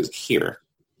context is here,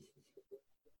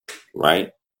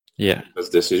 right? Yeah. Because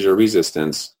this is your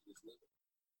resistance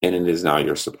and it is now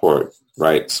your support,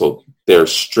 right? So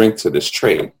there's strength to this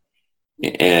trade.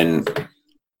 And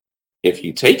if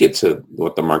you take it to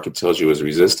what the market tells you is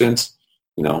resistance,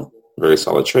 very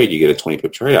solid trade, you get a 20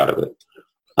 pip trade out of it.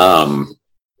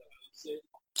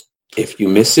 If you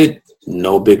miss it,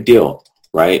 no big deal,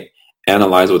 right?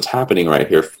 Analyze what's happening right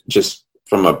here just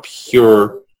from a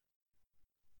pure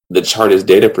the chart is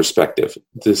data perspective.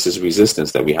 This is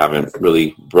resistance that we haven't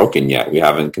really broken yet. We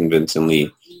haven't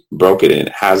convincingly broken it.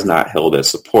 It has not held as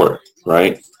support,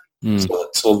 right? So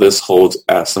until this holds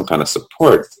as some kind of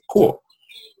support, cool.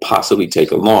 Possibly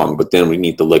take a long, but then we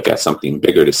need to look at something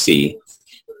bigger to see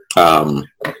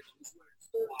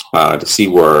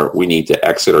where we need to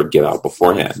exit or get out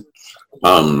beforehand.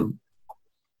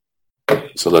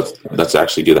 So let's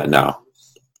actually do that now.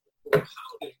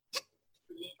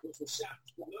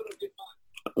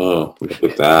 Oh, look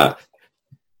at that.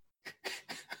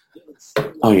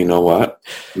 Oh, you know what?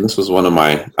 And this was one of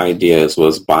my ideas,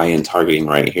 was buy-in targeting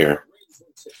right here.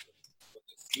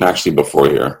 Actually, before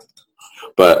here.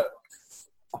 But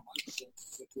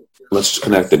let's just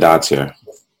connect the dots here.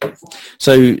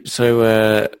 So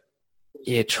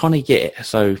trying to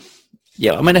get... I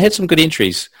had some good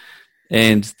entries.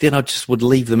 And then I just would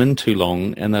leave them in too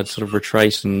long and they'd sort of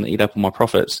retrace and eat up all my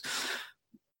profits.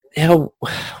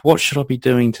 What should I be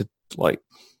doing to,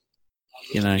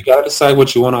 You got to decide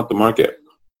what you want out the market.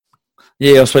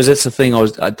 Yeah, I suppose that's the thing.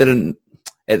 I didn't,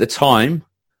 at the time,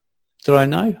 did I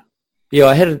know? Yeah,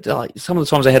 I had, some of the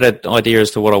times I had an idea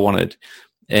as to what I wanted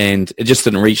and it just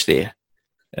didn't reach there.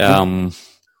 And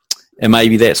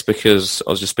maybe that's because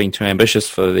I was just being too ambitious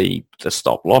for the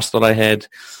stop loss that I had.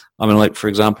 I mean, for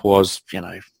example, I was,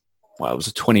 it was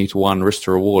a 20-1 risk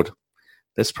to reward.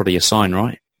 That's probably a sign,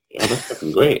 right? Yeah, that's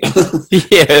fucking great.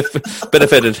 Yeah, but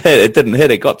if it didn't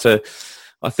hit, it got to,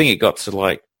 I think it got to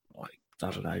I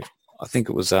don't know, I think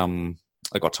it was, I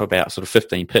got to about sort of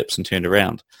 15 pips and turned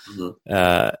around.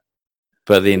 Mm-hmm.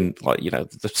 But then,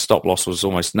 the stop loss was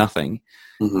almost nothing.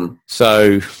 Mm-hmm.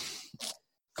 So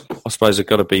I suppose I've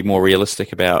got to be more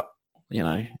realistic about,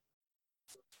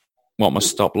 what my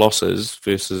stop loss is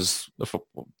versus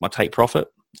my take profit.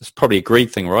 It's probably a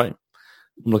greed thing, right?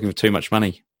 I'm looking for too much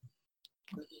money.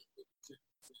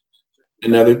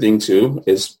 Another thing too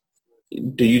is,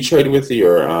 do you trade with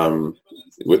your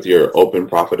open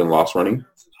profit and loss running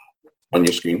on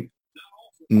your screen?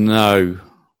 No.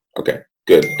 Okay,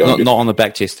 good. Not on the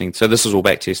back testing. So this is all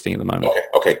back testing at the moment.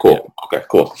 Okay, cool. Yeah. Okay,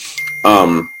 cool.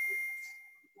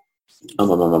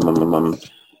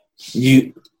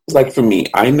 You, for me,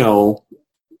 I know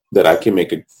that I can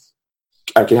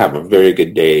have a very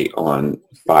good day on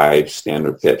 5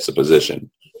 standard pips a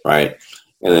position, right?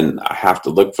 And then I have to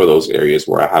look for those areas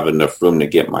where I have enough room to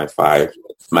get my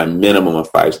minimum of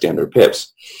 5 standard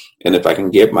pips. And if I can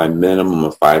get my minimum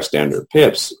of 5 standard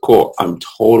pips, cool. I'm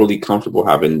totally comfortable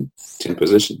having 10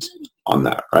 positions on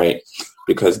that, right?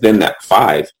 Because then that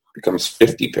 5 becomes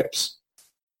 50 pips.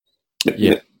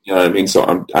 Yeah. You know what I mean?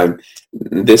 So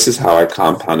this is how I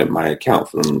compounded my account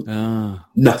from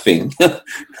nothing.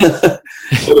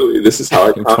 This is how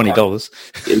I $20.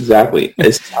 Exactly.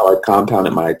 This is how I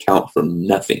compounded my account from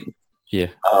nothing, Yeah.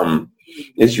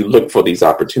 Is you look for these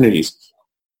opportunities,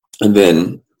 and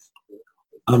then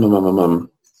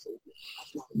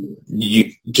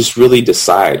you just really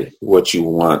decide what you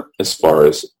want as far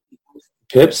as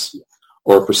pips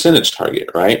or a percentage target,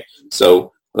 right?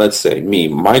 So let's say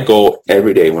my goal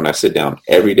every day when I sit down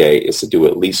every day is to do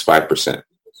at least 5%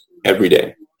 every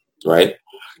day, right?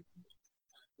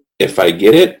 If I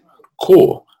get it,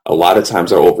 cool. A lot of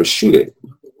times I overshoot it.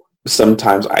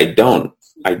 Sometimes I don't.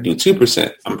 I do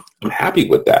 2%. I'm happy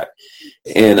with that.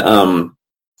 And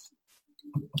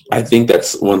I think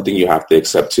that's one thing you have to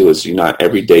accept too, is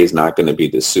every day is not going to be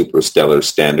the super stellar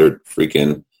standard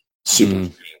freaking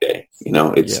super day.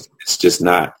 It's just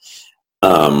not.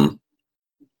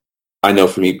 I know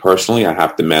for me personally, I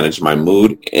have to manage my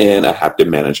mood and I have to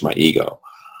manage my ego.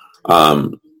 I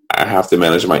have to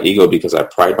manage my ego because I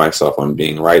pride myself on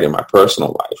being right in my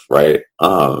personal life, right?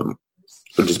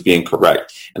 For just being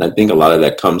correct. And I think a lot of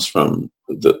that comes from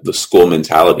the school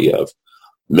mentality of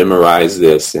memorize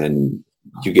this and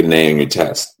you get an A on your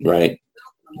test, right?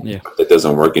 Yeah. That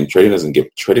doesn't work. And trading doesn't give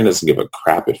a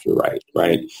crap if you're right?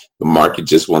 The market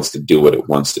just wants to do what it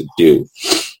wants to do.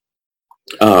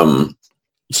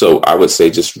 So I would say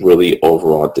just really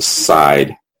overall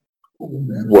decide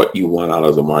what you want out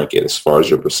of the market as far as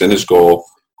your percentage goal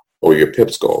or your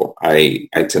pips goal. I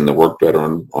tend to work better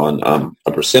on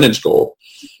a percentage goal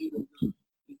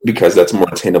because that's more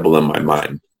attainable in my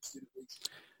mind.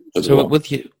 So well,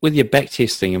 with your back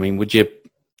testing, I mean,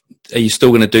 are you still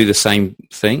going to do the same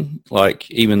thing?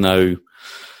 Like, even though,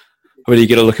 you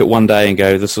get to look at one day and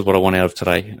go, this is what I want out of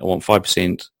today. I want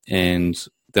 5%, and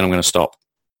then I'm going to stop.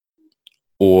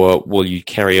 Or will you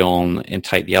carry on and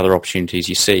take the other opportunities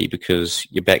you see because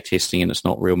you're back testing and it's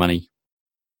not real money?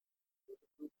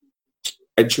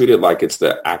 I treat it like it's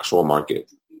the actual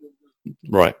market.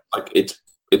 Right. Like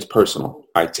it's personal.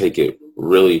 I take it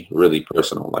really, really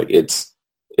personal. Like it's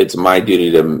my duty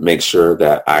to make sure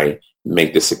that I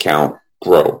make this account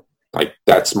grow. Like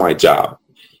that's my job.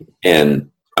 And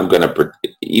I'm going to,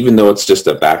 even though it's just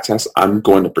a back test, I'm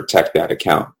going to protect that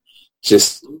account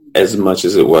just as much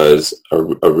as it was a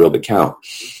real account.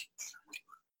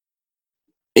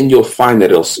 And you'll find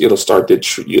that it'll start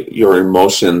to, your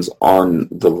emotions on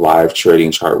the live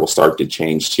trading chart will start to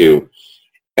change too.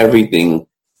 Everything,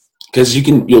 because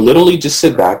you'll literally just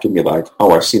sit back and be like,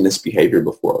 oh, I've seen this behavior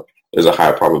before. There's a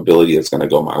high probability it's going to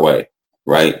go my way,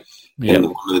 right? Yep. And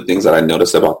one of the things that I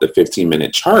noticed about the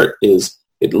 15-minute chart is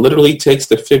it literally takes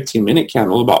the 15-minute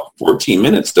candle about 14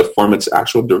 minutes to form its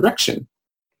actual direction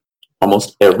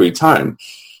almost every time.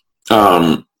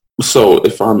 So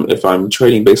if I'm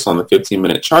trading based on the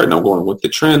 15-minute chart and I'm going with the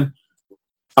trend,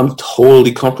 I'm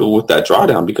totally comfortable with that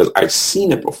drawdown because I've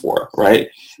seen it before, right?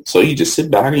 So you just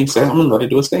sit back and you say, I'm going to let it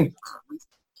do its thing.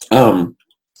 And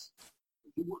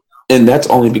that's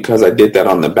only because I did that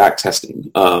on the back testing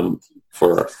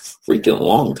for a freaking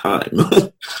long time.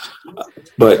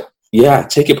 But yeah,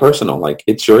 take it personal. Like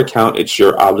it's your account. It's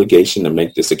your obligation to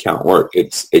make this account work.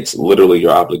 It's literally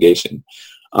your obligation.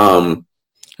 And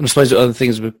I suppose the other thing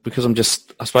is because I'm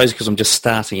just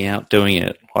starting out doing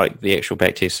it, like the actual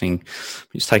back testing,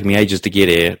 it's taken me ages to get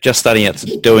here. Just starting out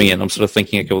doing it, I'm sort of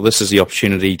thinking, okay, well, this is the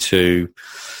opportunity to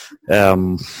at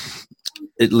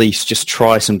least just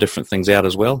try some different things out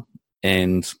as well,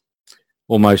 and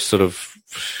almost sort of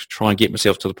try and get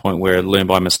myself to the point where I learn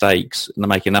by mistakes, and I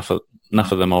make enough of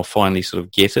them, I'll finally sort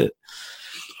of get it.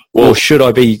 Well, or should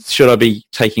I be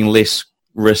taking less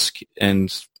risk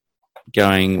and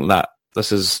going that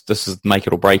this is make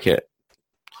it or break it?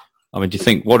 I mean, do you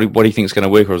think what do you think is going to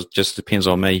work, or it just depends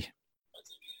on me?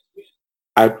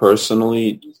 I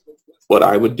personally, what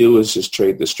I would do is just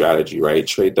trade the strategy, right?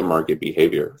 Trade the market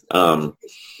behavior.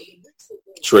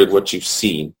 Trade what you've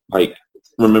seen. Like,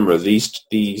 remember, these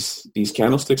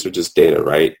candlesticks are just data,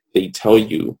 right? They tell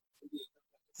you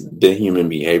the human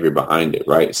behavior behind it,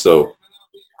 right? So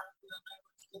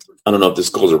I don't know if this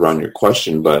goes around your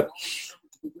question, but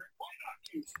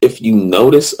if you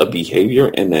notice a behavior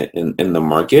in the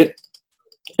market,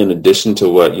 in addition to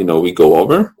what we go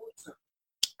over,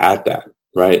 add that,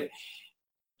 right?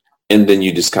 And then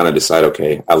you just kind of decide,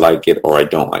 okay, I like it or I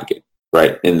don't like it,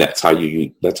 right? And that's how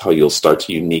you'll start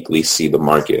to uniquely see the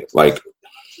market. Like,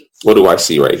 what do I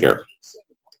see right here?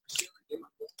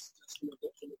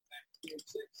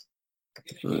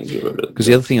 Because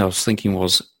the other thing I was thinking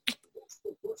was,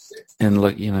 and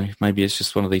maybe it's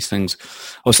just one of these things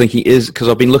I was thinking is, because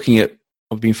I've been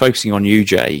focusing on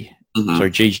UJ. Mm-hmm. So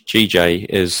GJ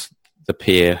is the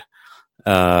pair.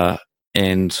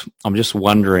 And I'm just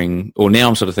wondering, or now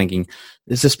I'm sort of thinking,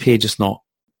 is this pair just not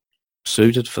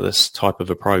suited for this type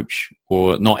of approach,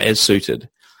 or not as suited?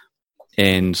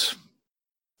 And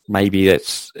maybe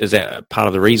is that part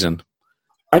of the reason?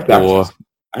 I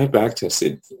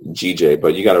backtested GJ,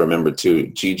 but you got to remember too,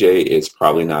 GJ is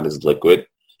probably not as liquid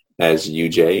as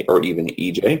UJ or even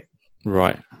EJ.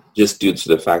 Right. Just due to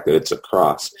the fact that it's a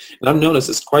cross. And I've noticed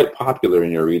it's quite popular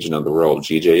in your region of the world.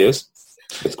 GJ is.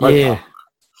 It's quite popular.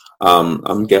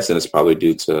 I'm guessing it's probably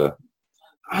due to,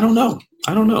 I don't know.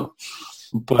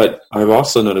 But I've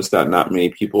also noticed that not many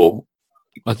people.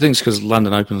 I think it's because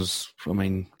London Opens,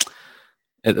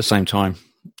 at the same time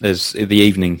as the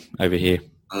evening over here.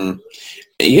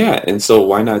 Yeah, and so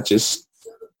why not just?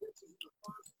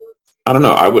 I don't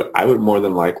know. I would more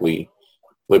than likely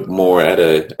look more at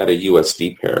a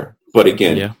USD pair. But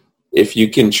again, if you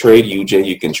can trade UJ,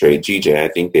 you can trade GJ. I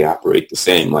think they operate the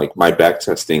same. Like my back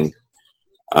testing,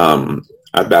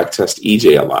 I back test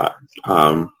EJ a lot,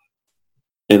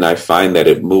 and I find that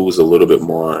it moves a little bit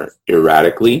more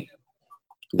erratically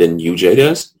than UJ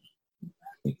does.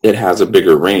 It has a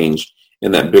bigger range,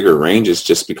 and that bigger range is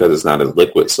just because it's not as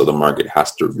liquid, so the market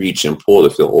has to reach and pull to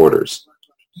fill orders.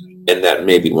 And that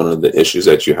may be one of the issues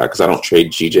that you have, because I don't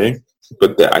trade GJ,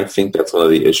 but I think that's one of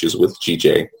the issues with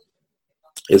GJ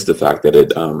is the fact that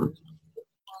it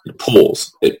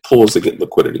pulls to get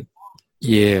liquidity.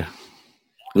 Yeah.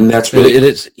 And that's really... It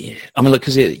is. Yeah. I mean, look,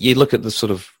 because you look at the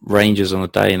sort of ranges on a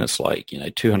day, and it's like,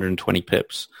 220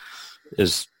 pips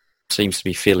seems to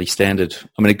be fairly standard.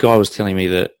 I mean, a guy was telling me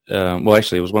that,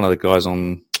 actually, it was one of the guys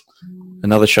on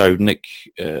another show, Nick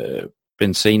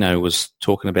Benzino, was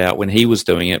talking about when he was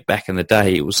doing it back in the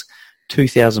day, it was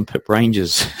 2,000 pip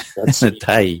ranges in a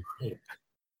day.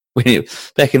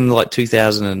 Back in like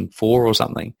 2004 or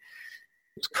something.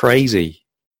 It's crazy.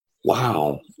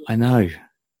 Wow. I know.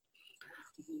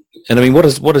 And I mean, what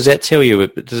does that tell you?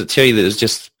 Does it tell you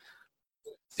that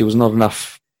there was not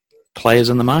enough players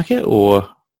in the market, or?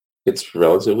 It's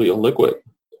relatively illiquid.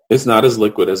 It's not as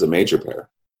liquid as a major pair.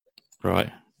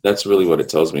 Right. That's really what it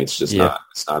tells me. It's just not.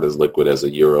 It's not as liquid as a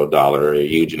euro, dollar, or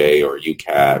UJ, or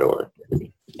UCAD, or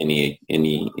any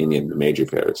of the major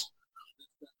pairs.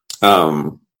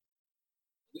 But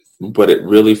it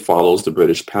really follows the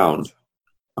British pound.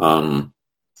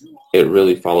 It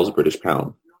really follows British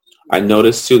pound. I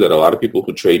noticed too that a lot of people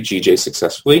who trade GJ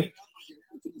successfully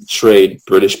trade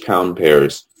British pound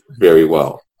pairs very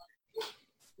well.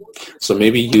 So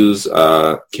maybe use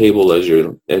cable as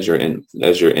your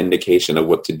indication of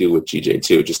what to do with GJ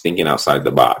too. Just thinking outside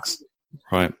the box.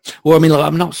 Right. Well, I mean,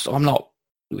 I'm not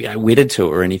wedded to it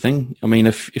or anything. I mean,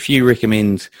 if you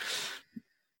recommend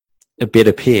a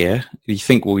better pair, you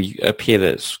think a pair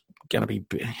that's going to be,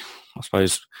 I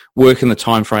suppose, work in the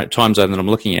time zone that I'm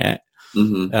looking at,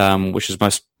 which is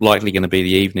most likely going to be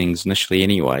the evenings initially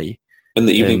anyway. And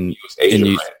the evening Asia,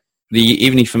 right? The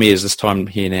evening for me is this time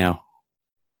here now.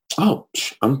 Oh,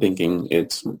 I'm thinking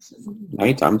it's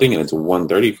night. I'm thinking it's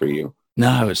 1:30 for you.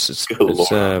 No, it's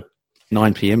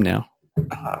 9 p.m. now.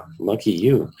 Lucky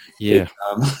you. Yeah.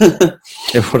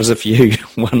 What is it for you?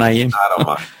 1 a.m. I don't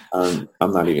mind.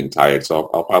 I'm not even tired, so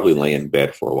I'll probably lay in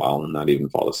bed for a while and not even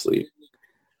fall asleep.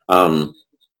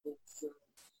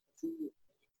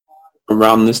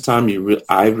 Around this time,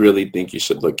 I really think you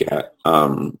should look at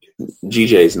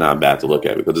GJ is not bad to look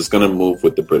at because it's going to move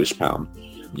with the British pound.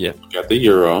 Yeah. You got the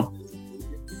euro.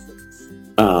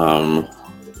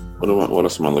 What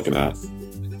else am I looking at?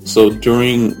 So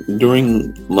during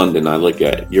London, I look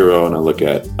at euro and I look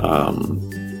at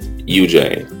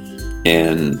UJ,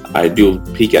 and I do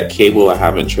peek at cable. I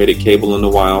haven't traded cable in a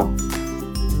while,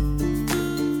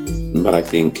 but I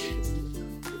think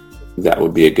that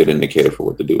would be a good indicator for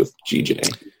what to do with GJ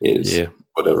is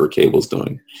whatever cable's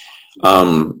doing.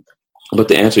 But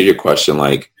to answer your question,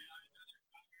 like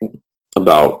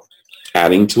about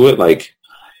adding to it, like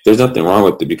there's nothing wrong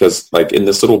with it because like in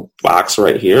this little box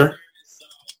right here,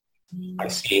 I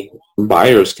see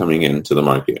buyers coming into the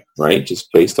market, right? Just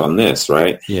based on this,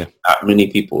 right? Yeah. Not many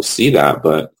people see that,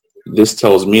 but this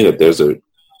tells me that there's a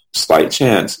slight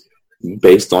chance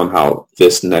based on how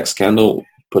this next candle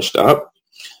pushed up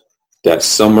that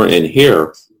somewhere in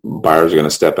here, buyers are going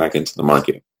to step back into the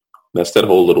market. That's that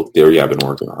whole little theory I've been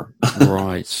working on.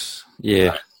 Right.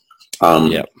 Yeah.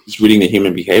 Just reading the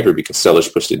human behavior because sellers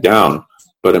pushed it down.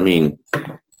 But I mean,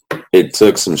 it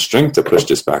took some strength to push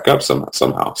this back up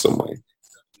somehow, some way.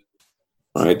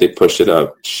 All right. They pushed it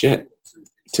up,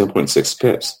 10.6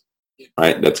 pips.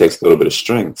 Right. That takes a little bit of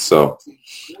strength. So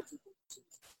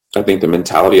I think the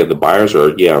mentality of the buyers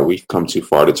are, we've come too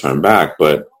far to turn back,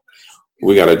 but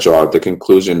we got to draw the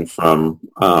conclusion from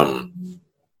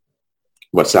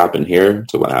what's happened here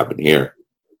to what happened here.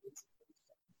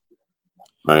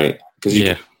 Right.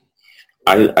 Because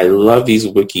I love these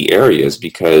wiki areas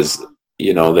because,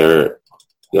 they're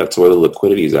That's where the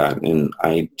liquidity is at. And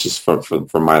I just,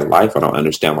 for my life, I don't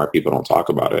understand why people don't talk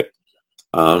about it.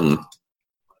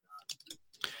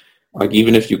 Like,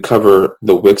 even if you cover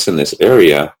the wicks in this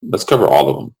area, let's cover all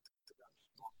of them.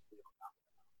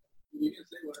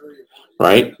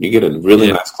 Right? You get a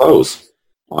really nice close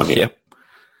on here. Yep.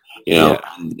 You know,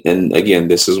 and again,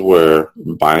 this is where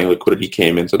buying liquidity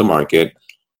came into the market.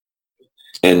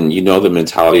 And you know the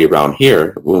mentality around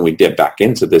here, when we dip back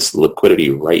into this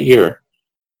liquidity right here,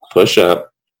 push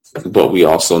up. But we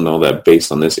also know that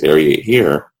based on this area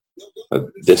here,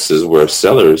 this is where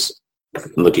sellers,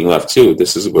 looking left too,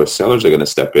 this is where sellers are going to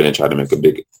step in and try to make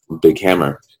a big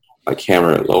hammer, like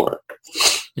hammer it lower.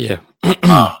 Yeah.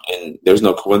 And there's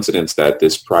no coincidence that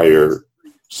this prior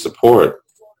support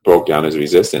broke down as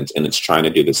resistance, and it's trying to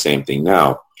do the same thing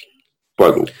now.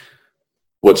 But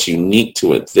what's unique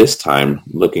to it this time,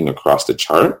 looking across the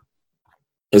chart,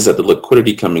 is that the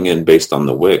liquidity coming in based on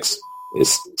the wicks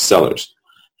is sellers.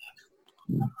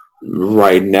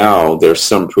 Right now, there's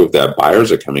some proof that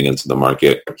buyers are coming into the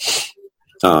market.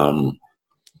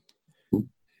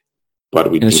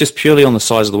 But it's just purely on the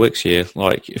size of the wicks here.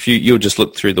 Like, if you'll just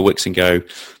look through the wicks and go,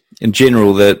 in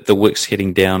general, the wicks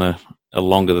heading down are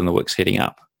longer than the wicks heading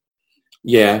up.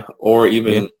 Yeah, or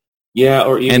even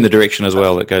and the direction as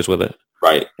well that goes with it.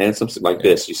 Right, and something like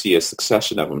this, you see a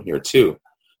succession of them here too.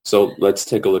 So let's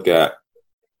take a look at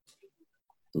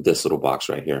this little box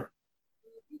right here.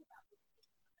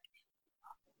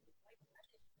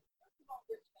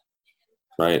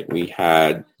 Right, we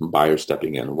had buyers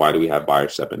stepping in. Why do we have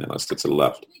buyers stepping in? Let's get to the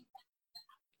left.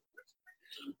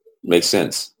 Makes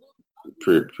sense.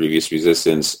 Previous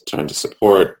resistance turned to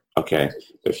support. Okay,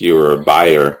 if you were a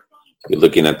buyer, you're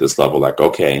looking at this level like,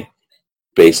 okay,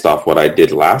 based off what I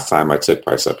did last time, I took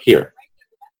price up here.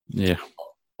 Yeah.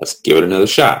 Let's give it another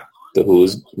shot. The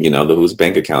whose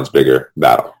bank account's bigger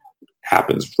battle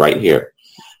happens right here.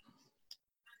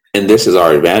 And this is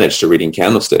our advantage to reading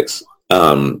candlesticks.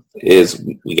 Is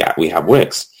we have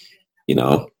wicks,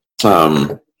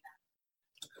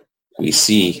 we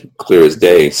see clear as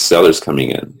day sellers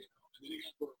coming in,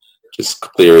 just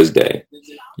clear as day.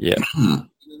 Yeah.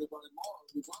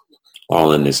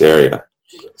 All in this area.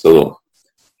 So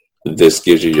this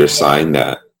gives you your sign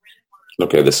that,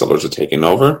 okay, the sellers are taking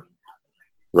over,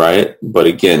 right? But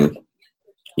again,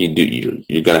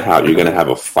 you're gonna have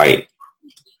a fight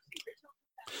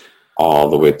all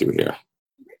the way through here.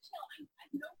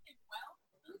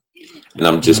 And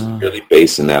I'm just really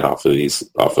basing that off of these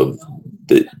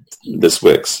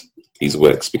wicks,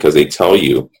 because they tell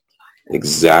you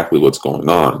exactly what's going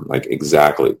on, like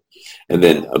exactly. And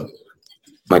then,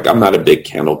 like, I'm not a big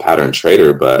candle pattern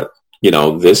trader, but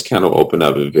this candle opened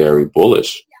up very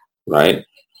bullish, right?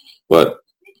 But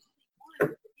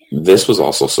this was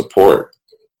also support,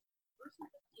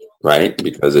 right?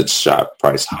 Because it shot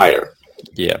price higher.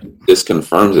 Yeah. This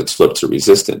confirms it's flipped to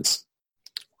resistance.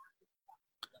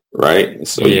 Right?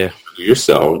 So you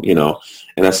sell, and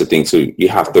that's the thing too. You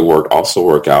have to work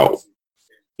out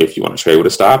if you want to trade with a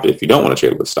stop, if you don't want to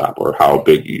trade with a stop, or how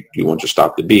big you want your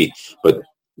stop to be. But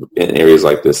in areas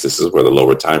like this is where the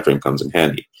lower time frame comes in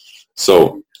handy.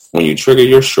 So when you trigger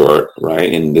your short,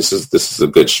 right, and this is a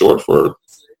good short for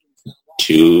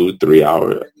 2-3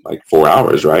 hours, like 4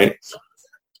 hours, right?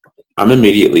 I'm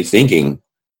immediately thinking,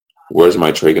 where's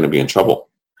my trade going to be in trouble?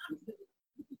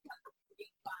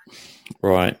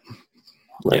 Right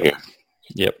here.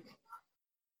 Yep.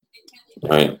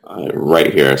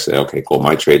 Right here, I say, okay, cool,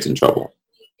 my trade's in trouble.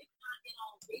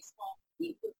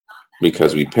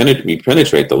 Because we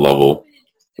penetrate the level,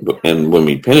 and when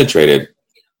we penetrate it,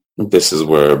 this is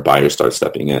where buyers start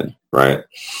stepping in, right?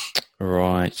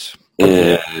 Right.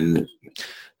 And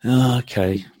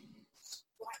okay.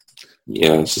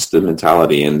 Yeah, it's just the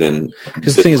mentality, and then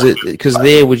because the thing is, because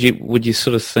there would you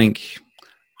sort of think,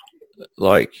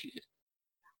 like,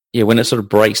 yeah, when it sort of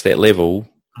breaks that level,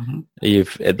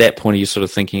 at that point you're sort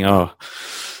of thinking, oh,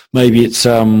 maybe it's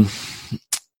heading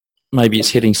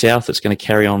south. It's going to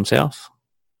carry on south.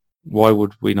 Why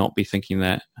would we not be thinking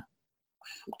that?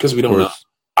 Because we don't know.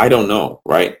 I don't know,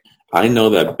 right? I know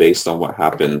that based on what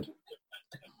happened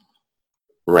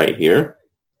right here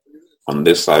on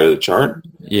this side of the chart.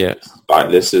 Yeah.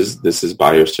 This is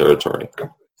buyer's territory,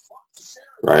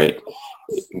 right?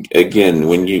 Again,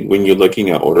 when you're looking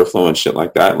at order flow and shit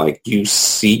like that, like you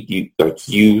see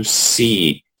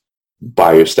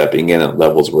buyers stepping in at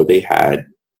levels where they had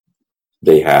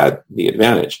the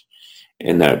advantage,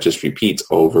 and that just repeats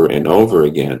over and over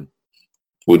again.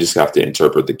 We just have to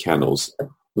interpret the candles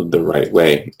the right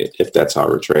way if that's how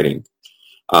we're trading,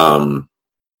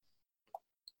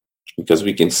 because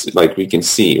we can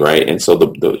see, right? And so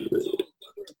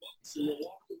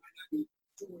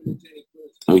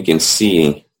we can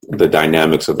see the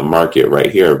dynamics of the market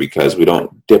right here because we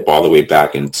don't dip all the way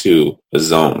back into a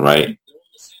zone, right?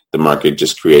 The market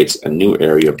just creates a new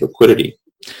area of liquidity.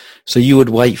 So you would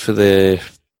wait for the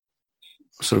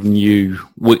sort of new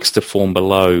wicks to form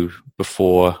below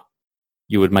before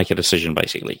you would make a decision,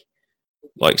 basically.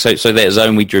 Like so that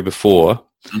zone we drew before,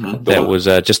 that was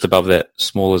just above that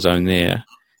smaller zone there.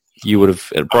 You would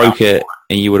have broke it,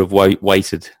 and you would have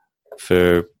waited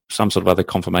for some sort of other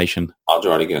confirmation. I'll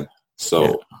draw it again.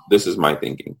 So This is my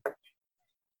thinking.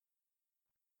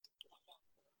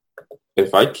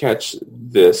 If I catch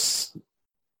this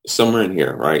somewhere in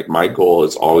here, right? My goal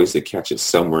is always to catch it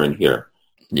somewhere in here.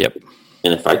 Yep.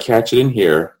 And if I catch it in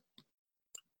here,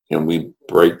 and we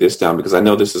break this down, because I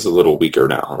know this is a little weaker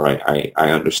now, right?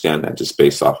 I understand that just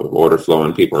based off of order flow,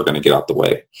 and people are going to get out the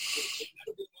way.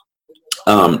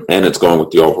 And it's going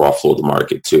with the overall flow of the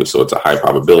market too, so it's a high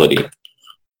probability.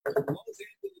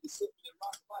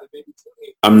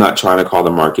 I'm not trying to call the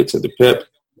market to the pip.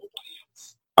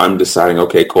 I'm deciding,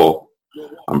 okay, cool.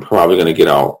 I'm probably going to get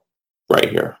out right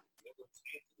here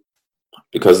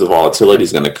because the volatility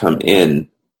is going to come in.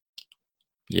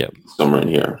 Yep. Somewhere in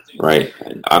here, right?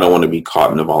 And I don't want to be caught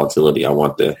in the volatility. I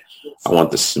want the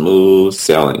smooth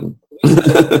sailing.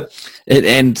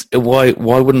 And why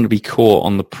wouldn't it be caught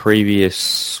on the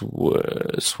previous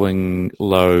swing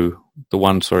low? The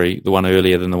one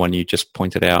earlier than the one you just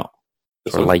pointed out,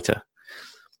 or later.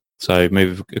 So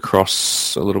move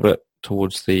across a little bit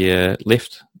towards the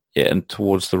left, and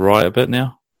towards the right a bit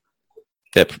now.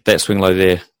 That swing low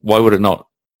there. Why would it not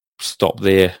stop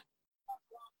there?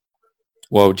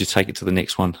 Why would you take it to the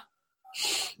next one?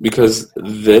 Because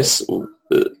this was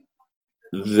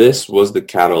the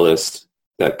catalyst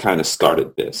that kind of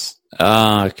started this.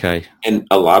 Ah, okay. And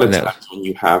a lot of times when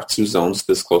you have two zones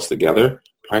this close together,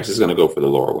 price is going to go for the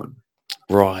lower one.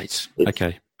 Right.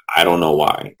 Okay. I don't know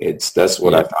why. That's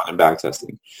what I found in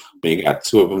backtesting. When you got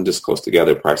two of them this close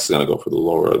together, price is going to go for the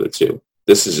lower of the two.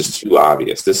 This is just too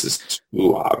obvious.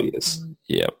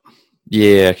 Yep.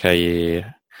 Yeah. Okay.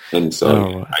 Yeah. And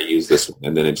so I use this one,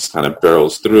 and then it just kind of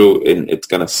barrels through, and it's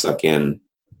going to suck in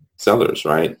sellers,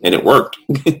 right? And it worked.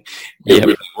 It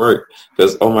really worked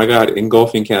because, oh my God,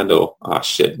 engulfing candle. Oh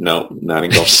shit, no, not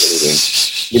engulfing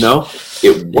anything.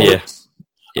 It works.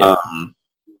 Yeah.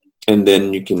 And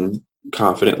then you can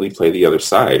confidently play the other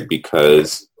side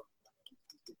because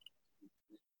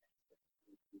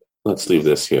let's leave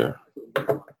this here.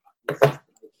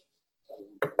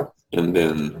 And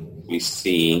then we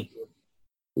see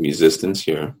resistance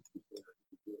here.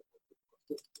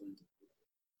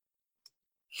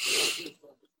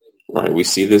 Right, we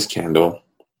see this candle,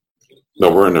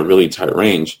 but we're in a really tight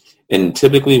range. And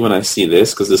typically when I see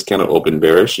this, because this candle opened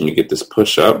bearish and you get this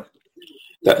push up,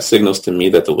 that signals to me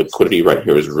that the liquidity right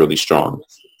here is really strong.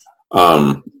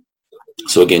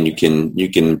 So again, you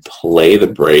can play the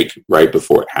break right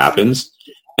before it happens.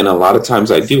 And a lot of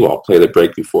times I'll play the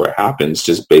break before it happens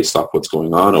just based off what's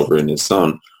going on over in this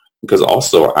zone. Because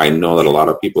also I know that a lot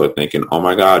of people are thinking, oh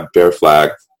my God, bear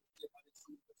flag,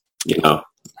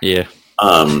 Yeah.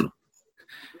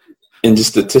 And just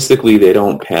statistically, they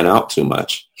don't pan out too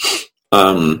much.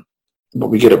 But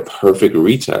we get a perfect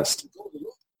retest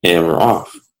and we're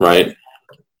off, right?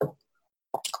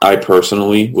 I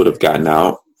personally would have gotten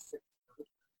out.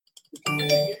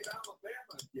 Let's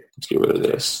get rid of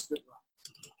this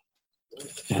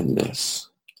and this.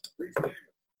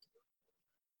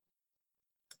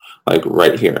 Like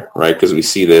right here, right? Because we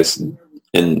see this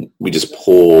and we just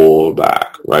pull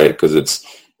back, right? Because it's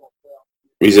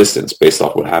resistance based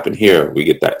off what happened here. We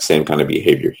get that same kind of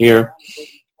behavior here,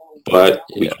 but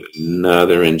we get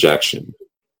another injection.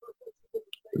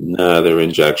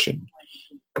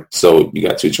 So you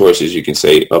got two choices. You can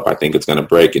say, I think it's going to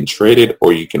break and trade it,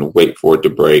 or you can wait for it to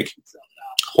break,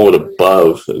 hold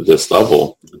above this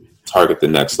level, target the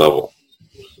next level.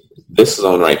 This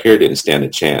zone right here didn't stand a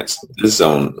chance. This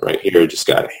zone right here just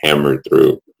got hammered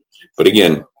through. But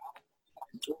again,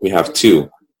 we have two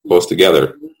close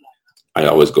together. I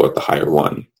always go with the higher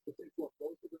one.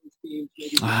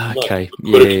 Okay.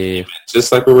 Yeah.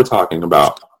 Just like we were talking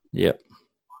about. Yep.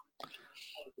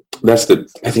 I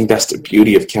think that's the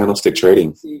beauty of candlestick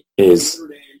trading is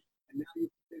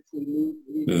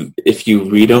if you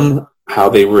read them how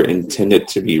they were intended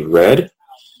to be read,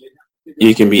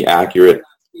 you can be accurate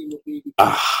a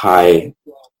high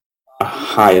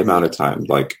amount of times,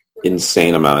 like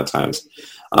insane amount of times.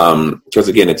 Because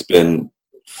again, it's been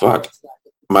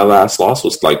my last loss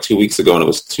was like 2 weeks ago and it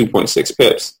was 2.6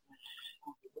 pips.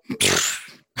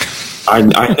 I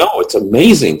know it's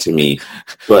amazing to me,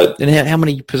 but and how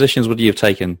many positions would you have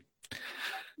taken?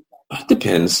 It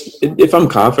depends. If I'm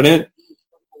confident,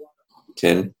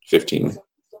 10, 15,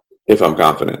 if I'm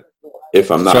confident. If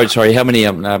I'm not. Sorry. How many?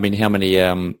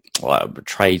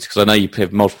 Trades? Because I know you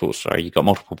have multiple. Sorry, you've got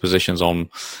multiple positions on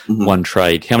one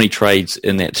trade. How many trades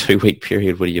in that 2-week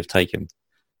period would you have taken?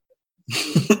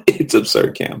 It's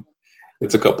absurd, Cam.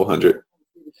 It's a couple hundred.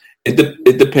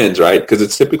 It depends, right? Because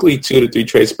it's typically 2 to 3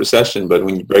 trades per session. But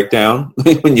when you break it down,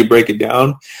 when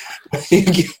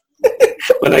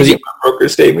I get my broker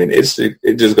statement,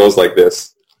 it just goes like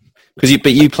this. But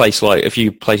you place, like, if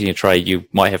you're placing a trade, you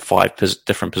might have 5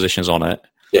 different positions on it.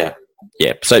 Yeah.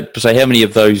 Yeah. So how many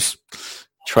of those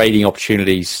trading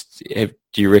opportunities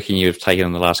do you reckon you've taken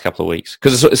in the last couple of weeks?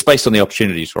 Because it's based on the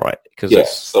opportunities, right?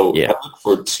 So I look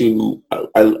for 2.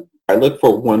 I look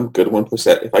for one good one per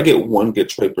set. If I get one good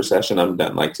trade per session, I'm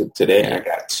done. Like today, I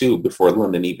got 2 before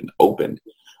London even opened.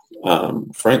 I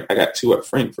got 2 at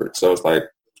Frankfurt. So it's like,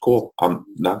 cool. I'm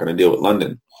not going to deal with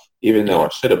London, even though I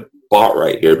should have bought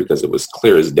right here because it was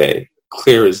clear as day.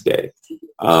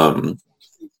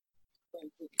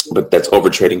 But that's over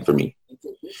trading for me.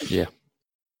 Yeah.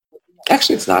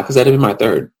 Actually, it's not, because that'd be my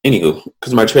third. Anywho,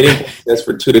 because my trading is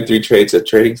for 2 to 3 trades a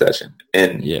trading session,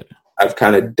 and I've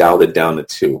kind of dialed it down to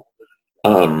 2.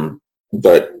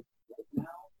 But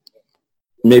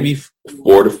maybe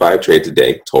 4 to 5 trades a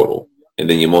day total, and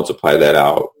then you multiply that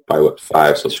out by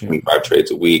 5, so 25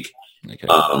 trades a week. Okay.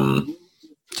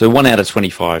 So 1 out of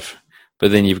 25,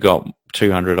 but then you've got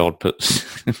 200 odd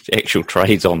actual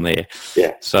trades on there.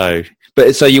 Yeah. So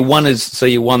your one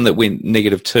that went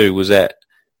 -2 was that?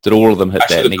 Did all of them hit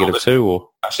that -2, or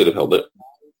I should have held it?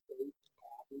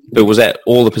 But was that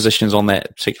all the positions on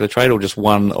that particular trade, or just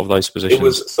one of those positions? It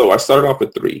was. So I started off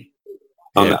with 3.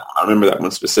 I remember that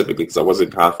one specifically because I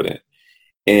wasn't confident,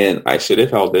 and I should have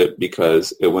held it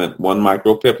because it went 1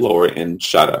 micro pip lower and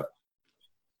shot up.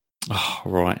 Oh,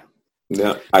 right.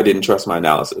 Yeah, I didn't trust my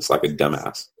analysis like a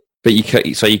dumbass. But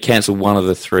you canceled one of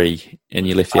the 3 and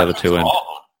you left the other 2 in.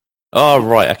 Oh,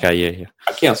 right. Okay. Yeah.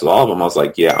 I canceled all of them. I was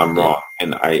like, yeah, I'm wrong,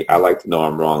 and I like to know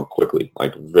I'm wrong quickly,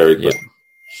 like very quickly.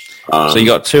 Yeah. So you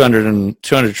got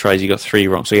 200 trades. You got 3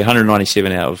 wrong. So you're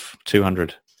 197 out of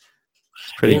 200.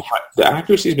 Pretty. Yeah, the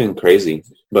accuracy's been crazy,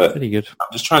 but pretty good. I'm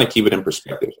just trying to keep it in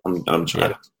perspective. I'm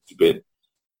trying to keep it.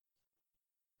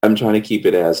 I'm trying to keep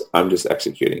it as I'm just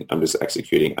executing,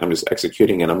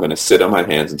 and I'm going to sit on my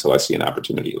hands until I see an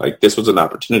opportunity. Like, this was an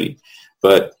opportunity,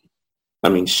 but I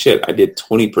mean, shit, I did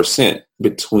 20%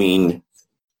 between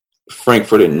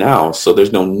Frankfurt and now, so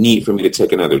there's no need for me to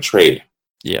take another trade.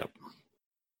 Yeah.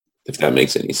 If that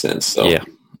makes any sense. So.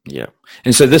 Yeah.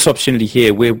 And so this opportunity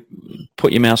here,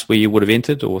 put your mouse where you would have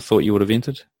entered or thought you would have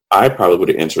entered? I probably would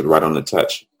have entered right on the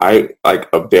touch. I like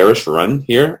a bearish run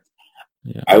here.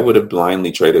 Yeah. I would have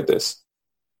blindly traded this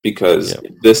because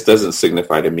this doesn't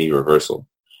signify to me reversal.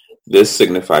 This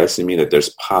signifies to me that there's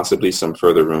possibly some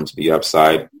further room to the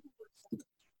upside.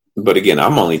 But again,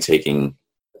 I'm only taking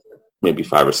maybe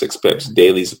 5 or 6 pips.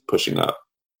 Daily's pushing up.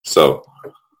 So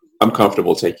I'm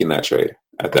comfortable taking that trade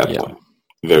at that point.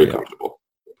 Very comfortable.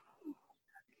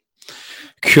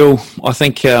 Cool. I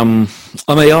think, the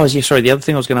other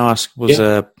thing I was going to ask was,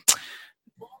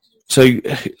 so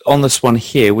on this one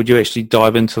here, would you actually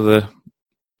dive into the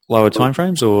lower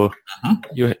timeframes, or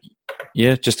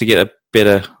just to get a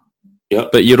better,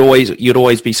 but you'd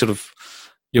always be sort of,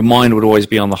 your mind would always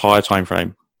be on the higher time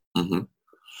frame. Mm-hmm.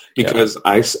 Because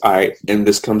I, and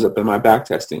this comes up in my back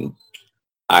testing,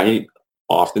 I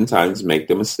oftentimes make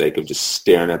the mistake of just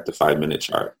staring at the 5-minute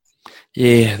chart.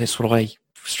 Yeah, that's what I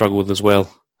struggle with as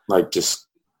well. Like, just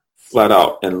flat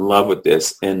out in love with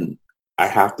this, and I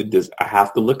have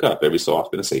to look up every so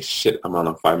often and say, shit, I'm on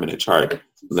a 5-minute chart.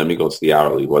 Let me go to the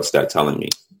hourly. What's that telling me?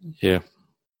 Yeah.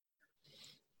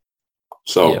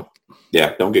 So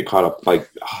don't get caught up. Like,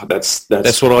 that's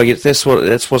what I get. That's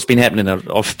what's been happening.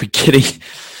 I've been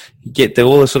get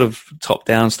all the sort of top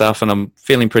down stuff, and I'm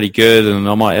feeling pretty good, and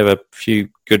I might have a few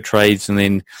good trades, and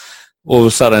then all of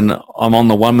a sudden I'm on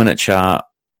the 1-minute chart,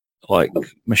 like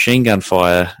machine gun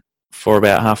fire for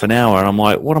about half an hour, and I'm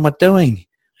like, what am I doing?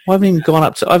 I haven't even gone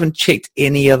up to, I haven't checked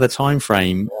any other time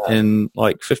frame in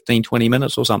like 15, 20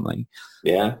 minutes or something.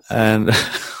 Yeah. And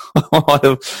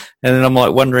then I'm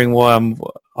like wondering why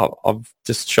I've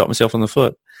just shot myself in the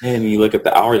foot. And you look at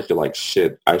the hours, you're like,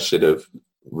 shit, I should have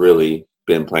really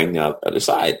been playing the other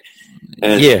side.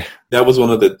 And that was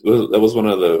one of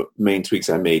the main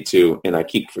tweaks I made too. And I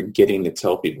keep forgetting to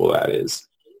tell people that is,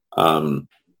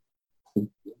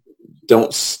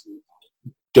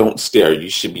 don't stare. You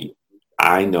should be,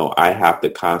 I know I have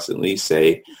to constantly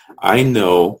say, I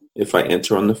know if I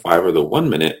enter on the 5 or the 1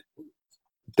 minute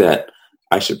that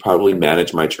I should probably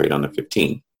manage my trade on the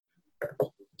 15,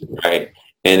 right?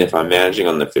 And if I'm managing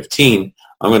on the 15,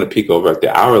 I'm going to peek over at the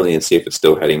hourly and see if it's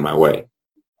still heading my way.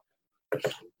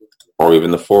 Or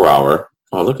even the 4 hour.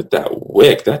 Oh, look at that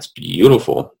wick. That's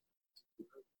beautiful.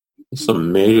 There's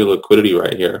some major liquidity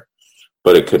right here,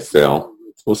 but it could fail.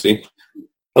 We'll see.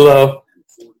 Hello.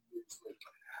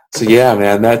 So yeah,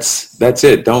 man, that's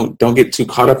it. Don't get too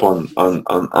caught up on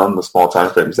the small time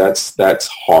frames. That's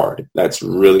hard. That's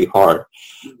really hard.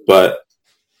 But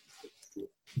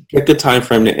pick a time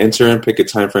frame to enter and pick a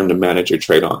time frame to manage your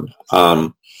trade on.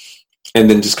 And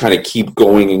then just kind of keep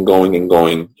going and going and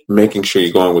going, making sure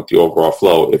you're going with the overall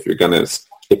flow. If you're gonna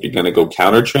go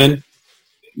counter trend,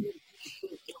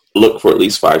 look for at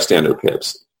least 5 standard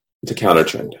pips to counter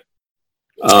trend.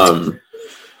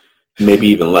 Maybe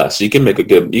even less. You can make a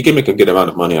good amount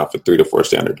of money off of 3 to 4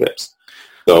 standard pips.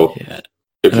 So, yeah.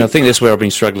 And I think that's where I've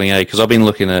been struggling, because I've been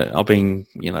holding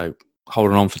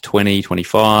on for 20,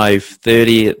 25,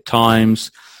 30 at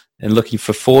times, and looking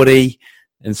for 40.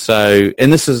 And so,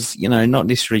 and this is, not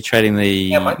necessarily trading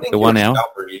the 1 hour.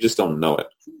 You just don't know it.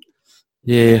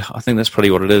 Yeah, I think that's probably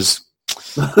what it is.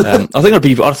 I think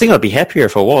I'd be happier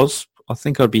if I was. I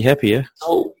think I'd be happier.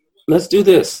 So let's do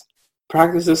this.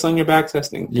 Practice this on your back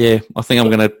testing. Yeah, I think I'm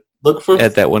going to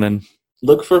add that one in.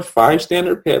 Look for 5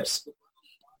 standard pips.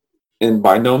 And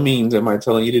by no means am I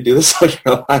telling you to do this on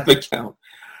your live account.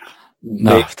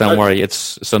 No, don't worry.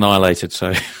 It's annihilated,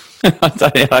 so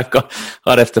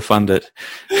I'd have to fund it.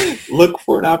 Look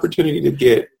for an opportunity to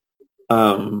get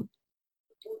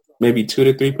maybe 2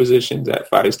 to 3 positions at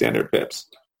 5 standard pips.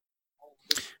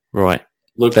 Right.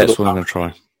 That's what I'm going to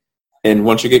try. And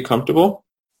once you get comfortable,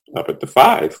 up at the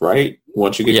 5, right?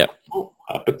 Once you get comfortable,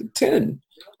 up at the 10.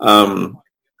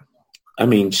 I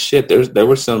mean, shit. There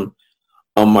were some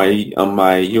on my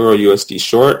Euro USD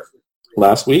short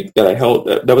last week that I held.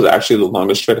 That was actually the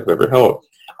longest trade I've ever held.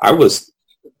 I was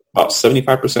about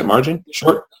 75% margin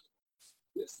short.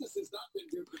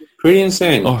 Pretty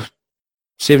insane. Oh,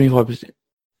 75%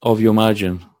 of your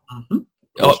margin. Mm-hmm.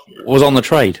 Oh, was on the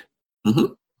trade.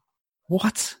 Mm-hmm.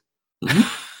 What? Mm-hmm.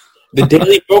 The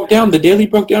daily broke down. The daily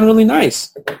broke down really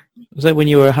nice. Was that when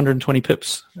you were 120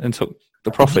 pips and took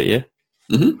the profit? Yeah.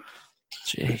 Mm-hmm.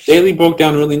 The daily broke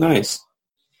down really nice.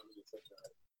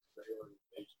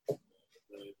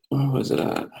 Where was it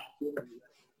at?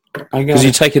 Because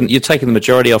you'd taken the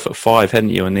majority off at 5,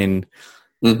 hadn't you? And then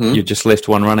you just left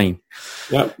one running.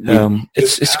 Yep.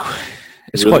 It's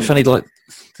really quite funny. Like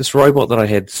this robot that I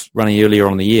had running earlier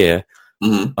on the year.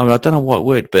 Mm-hmm. I mean, I don't know what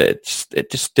worked, but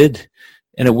it just did.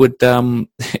 And it would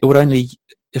only,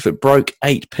 if it broke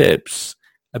 8 pips,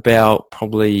 about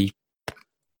probably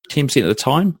 10% of the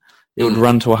time, it would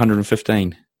run to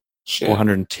 115 or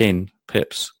 110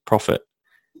 pips profit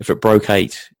if it broke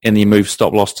 8 and then moved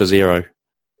stop loss to 0.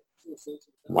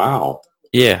 Wow.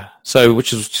 Yeah. So,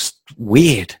 which is just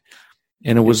weird.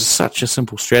 And it was such a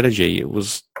simple strategy. It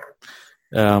was,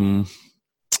 and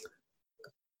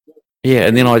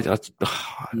then I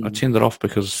turned it off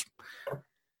because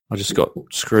I just got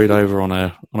screwed over on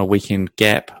a weekend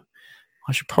gap.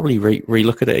 I should probably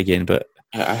re-look at it again, but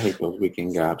I hate those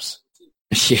weekend gaps.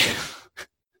 Yeah.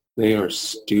 They are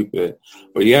stupid.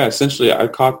 But yeah, essentially I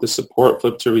caught the support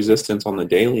flip to resistance on the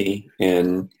daily,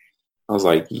 and I was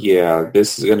like, yeah,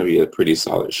 this is going to be a pretty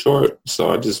solid short.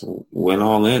 So I just went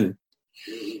all in.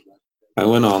 I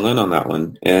went all in on that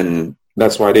one. And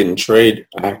that's why I didn't trade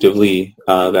actively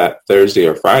that Thursday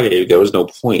or Friday. There was no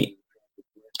point.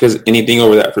 Because anything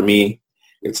over that for me,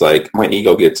 it's like my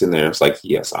ego gets in there. It's like,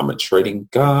 yes, I'm a trading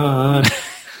god.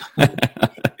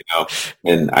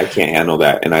 And I can't handle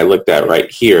that. And I looked at right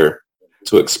here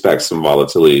to expect some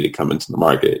volatility to come into the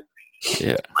market.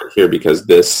 Yeah. Right here, because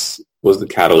this was the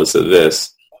catalyst of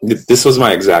this. This was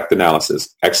my exact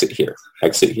analysis. Exit here.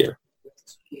 Exit here.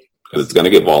 Because it's going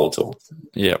to get volatile.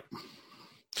 Yeah.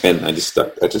 And I just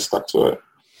stuck to it.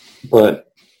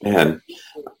 But, man,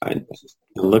 it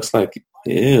looks like,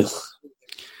 ew.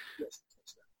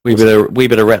 We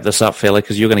better wrap this up, fella,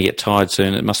 because you're going to get tired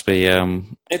soon. It must be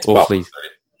it's awfully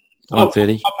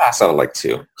 1:30. I'll pass out at like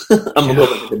 2. I'm a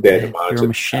little bit in bed. You're a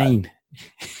machine.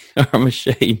 You're a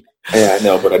machine. Yeah, I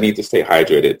know, but I need to stay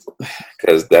hydrated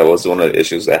because that was one of the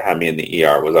issues that had me in the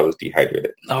ER was I was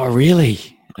dehydrated. Oh, really?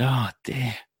 Oh,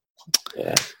 dear.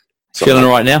 Yeah. So feeling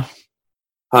all right now?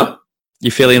 Huh?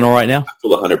 You feeling all right now? I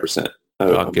feel 100%.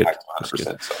 I'm good. Back to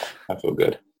 100%, so I feel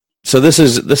good. So so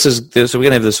we're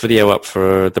going to have this video up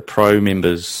for the pro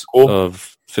members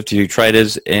of 52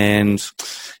 Traders, and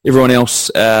everyone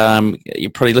else. You're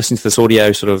probably listening to this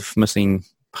audio, sort of missing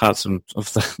parts of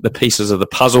the pieces of the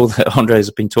puzzle that Andres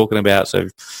has been talking about. So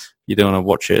if you don't want to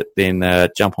watch it, then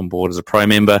jump on board as a pro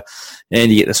member, and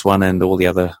you get this one and all the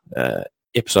other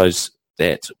episodes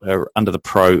that are under the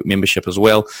Pro membership as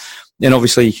well. And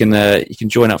obviously you can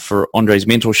join up for Andre's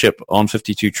mentorship on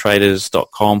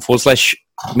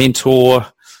 52traders.com/mentor,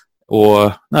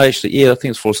 or no, actually, yeah, I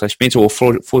think it's /mentor or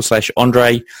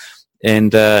 /Andre.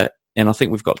 And I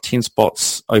think we've got 10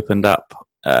 spots opened up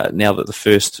now that the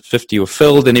first 50 were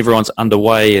filled and everyone's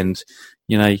underway. And,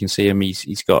 you can see him.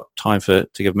 He's got time to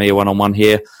give me a one-on-one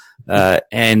here.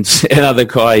 And other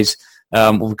guys,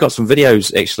 we've got some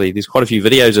videos, actually. There's quite a few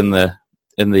videos in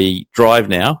the drive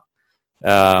now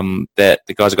that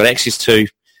the guys have got access to,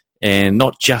 and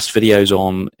not just videos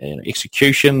on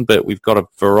execution, but we've got a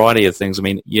variety of things. I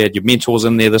mean, you had your mentors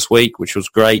in there this week, which was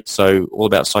great. So all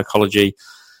about psychology.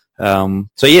 So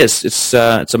yes, it's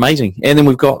amazing. And then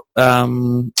we've got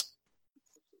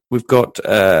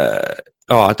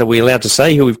are we allowed to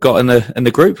say who we've got in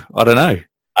the group? I don't know.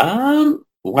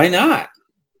 Why not?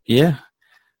 Yeah.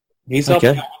 He's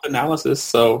helping out with analysis,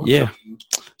 so yeah.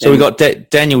 So we got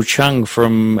Daniel Chung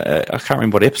from I can't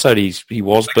remember what episode he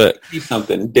was, but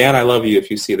something. Dan, I love you if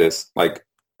you see this, like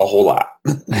a whole lot.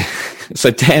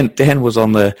 So Dan was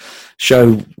on the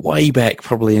show way back,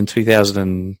 probably in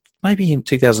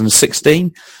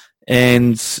 2016,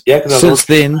 and since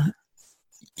then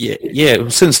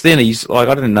he's like,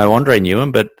 I didn't know Andre knew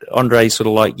him, but Andre's sort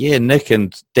of like, yeah, Nick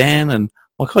and Dan, and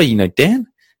I'm like, oh, you know Dan?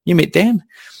 You met Dan?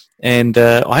 And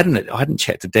I hadn't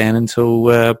chatted to Dan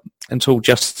until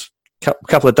just a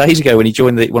couple of days ago when he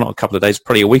joined not a couple of days,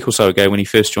 probably a week or so ago when he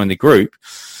first joined the group.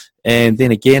 And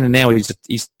then again, and now he's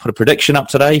put a prediction up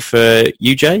today for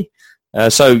UJ.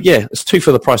 So yeah, it's 2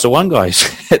 for the price of 1, guys.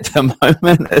 At the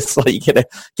moment, it's like you get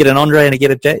an Andre and you get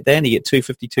a Dan. You get 2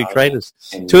 52 traders.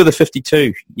 2 of the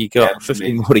 52. You got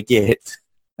 15 more to get.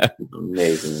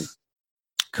 Amazing.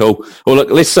 Cool. Well, look,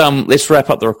 let's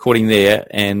wrap up the recording there,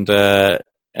 and we'll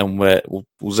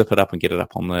zip it up and get it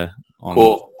up on the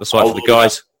site for the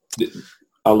guys.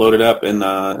 I'll load it up in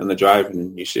the drive,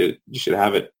 and you should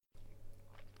have it.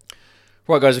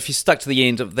 Right, guys, if you stuck to the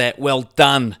end of that, well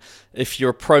done. If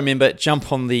you're a Pro member,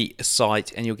 jump on the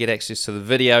site and you'll get access to the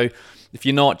video. If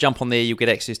you're not, jump on there. You'll get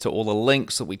access to all the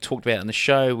links that we talked about in the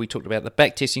show. We talked about the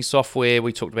backtesting software.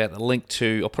 We talked about the link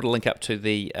to, I'll put a link up to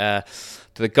the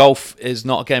Golf is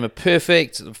Not a Game of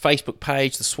Perfect, the Facebook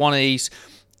page, the Swannies,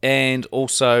 and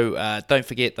also don't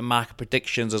forget the market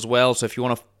predictions as well. So if you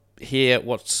want to hear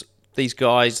what's these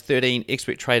guys, 13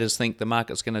 expert traders, think the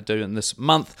market's going to do in this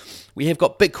month, we have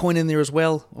got Bitcoin in there as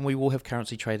well, and we will have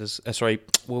currency traders.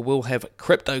 We'll have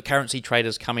cryptocurrency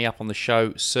traders coming up on the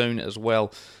show soon as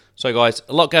well. So guys,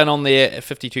 a lot going on there at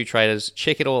 52 Traders.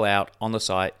 Check it all out on the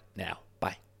site now.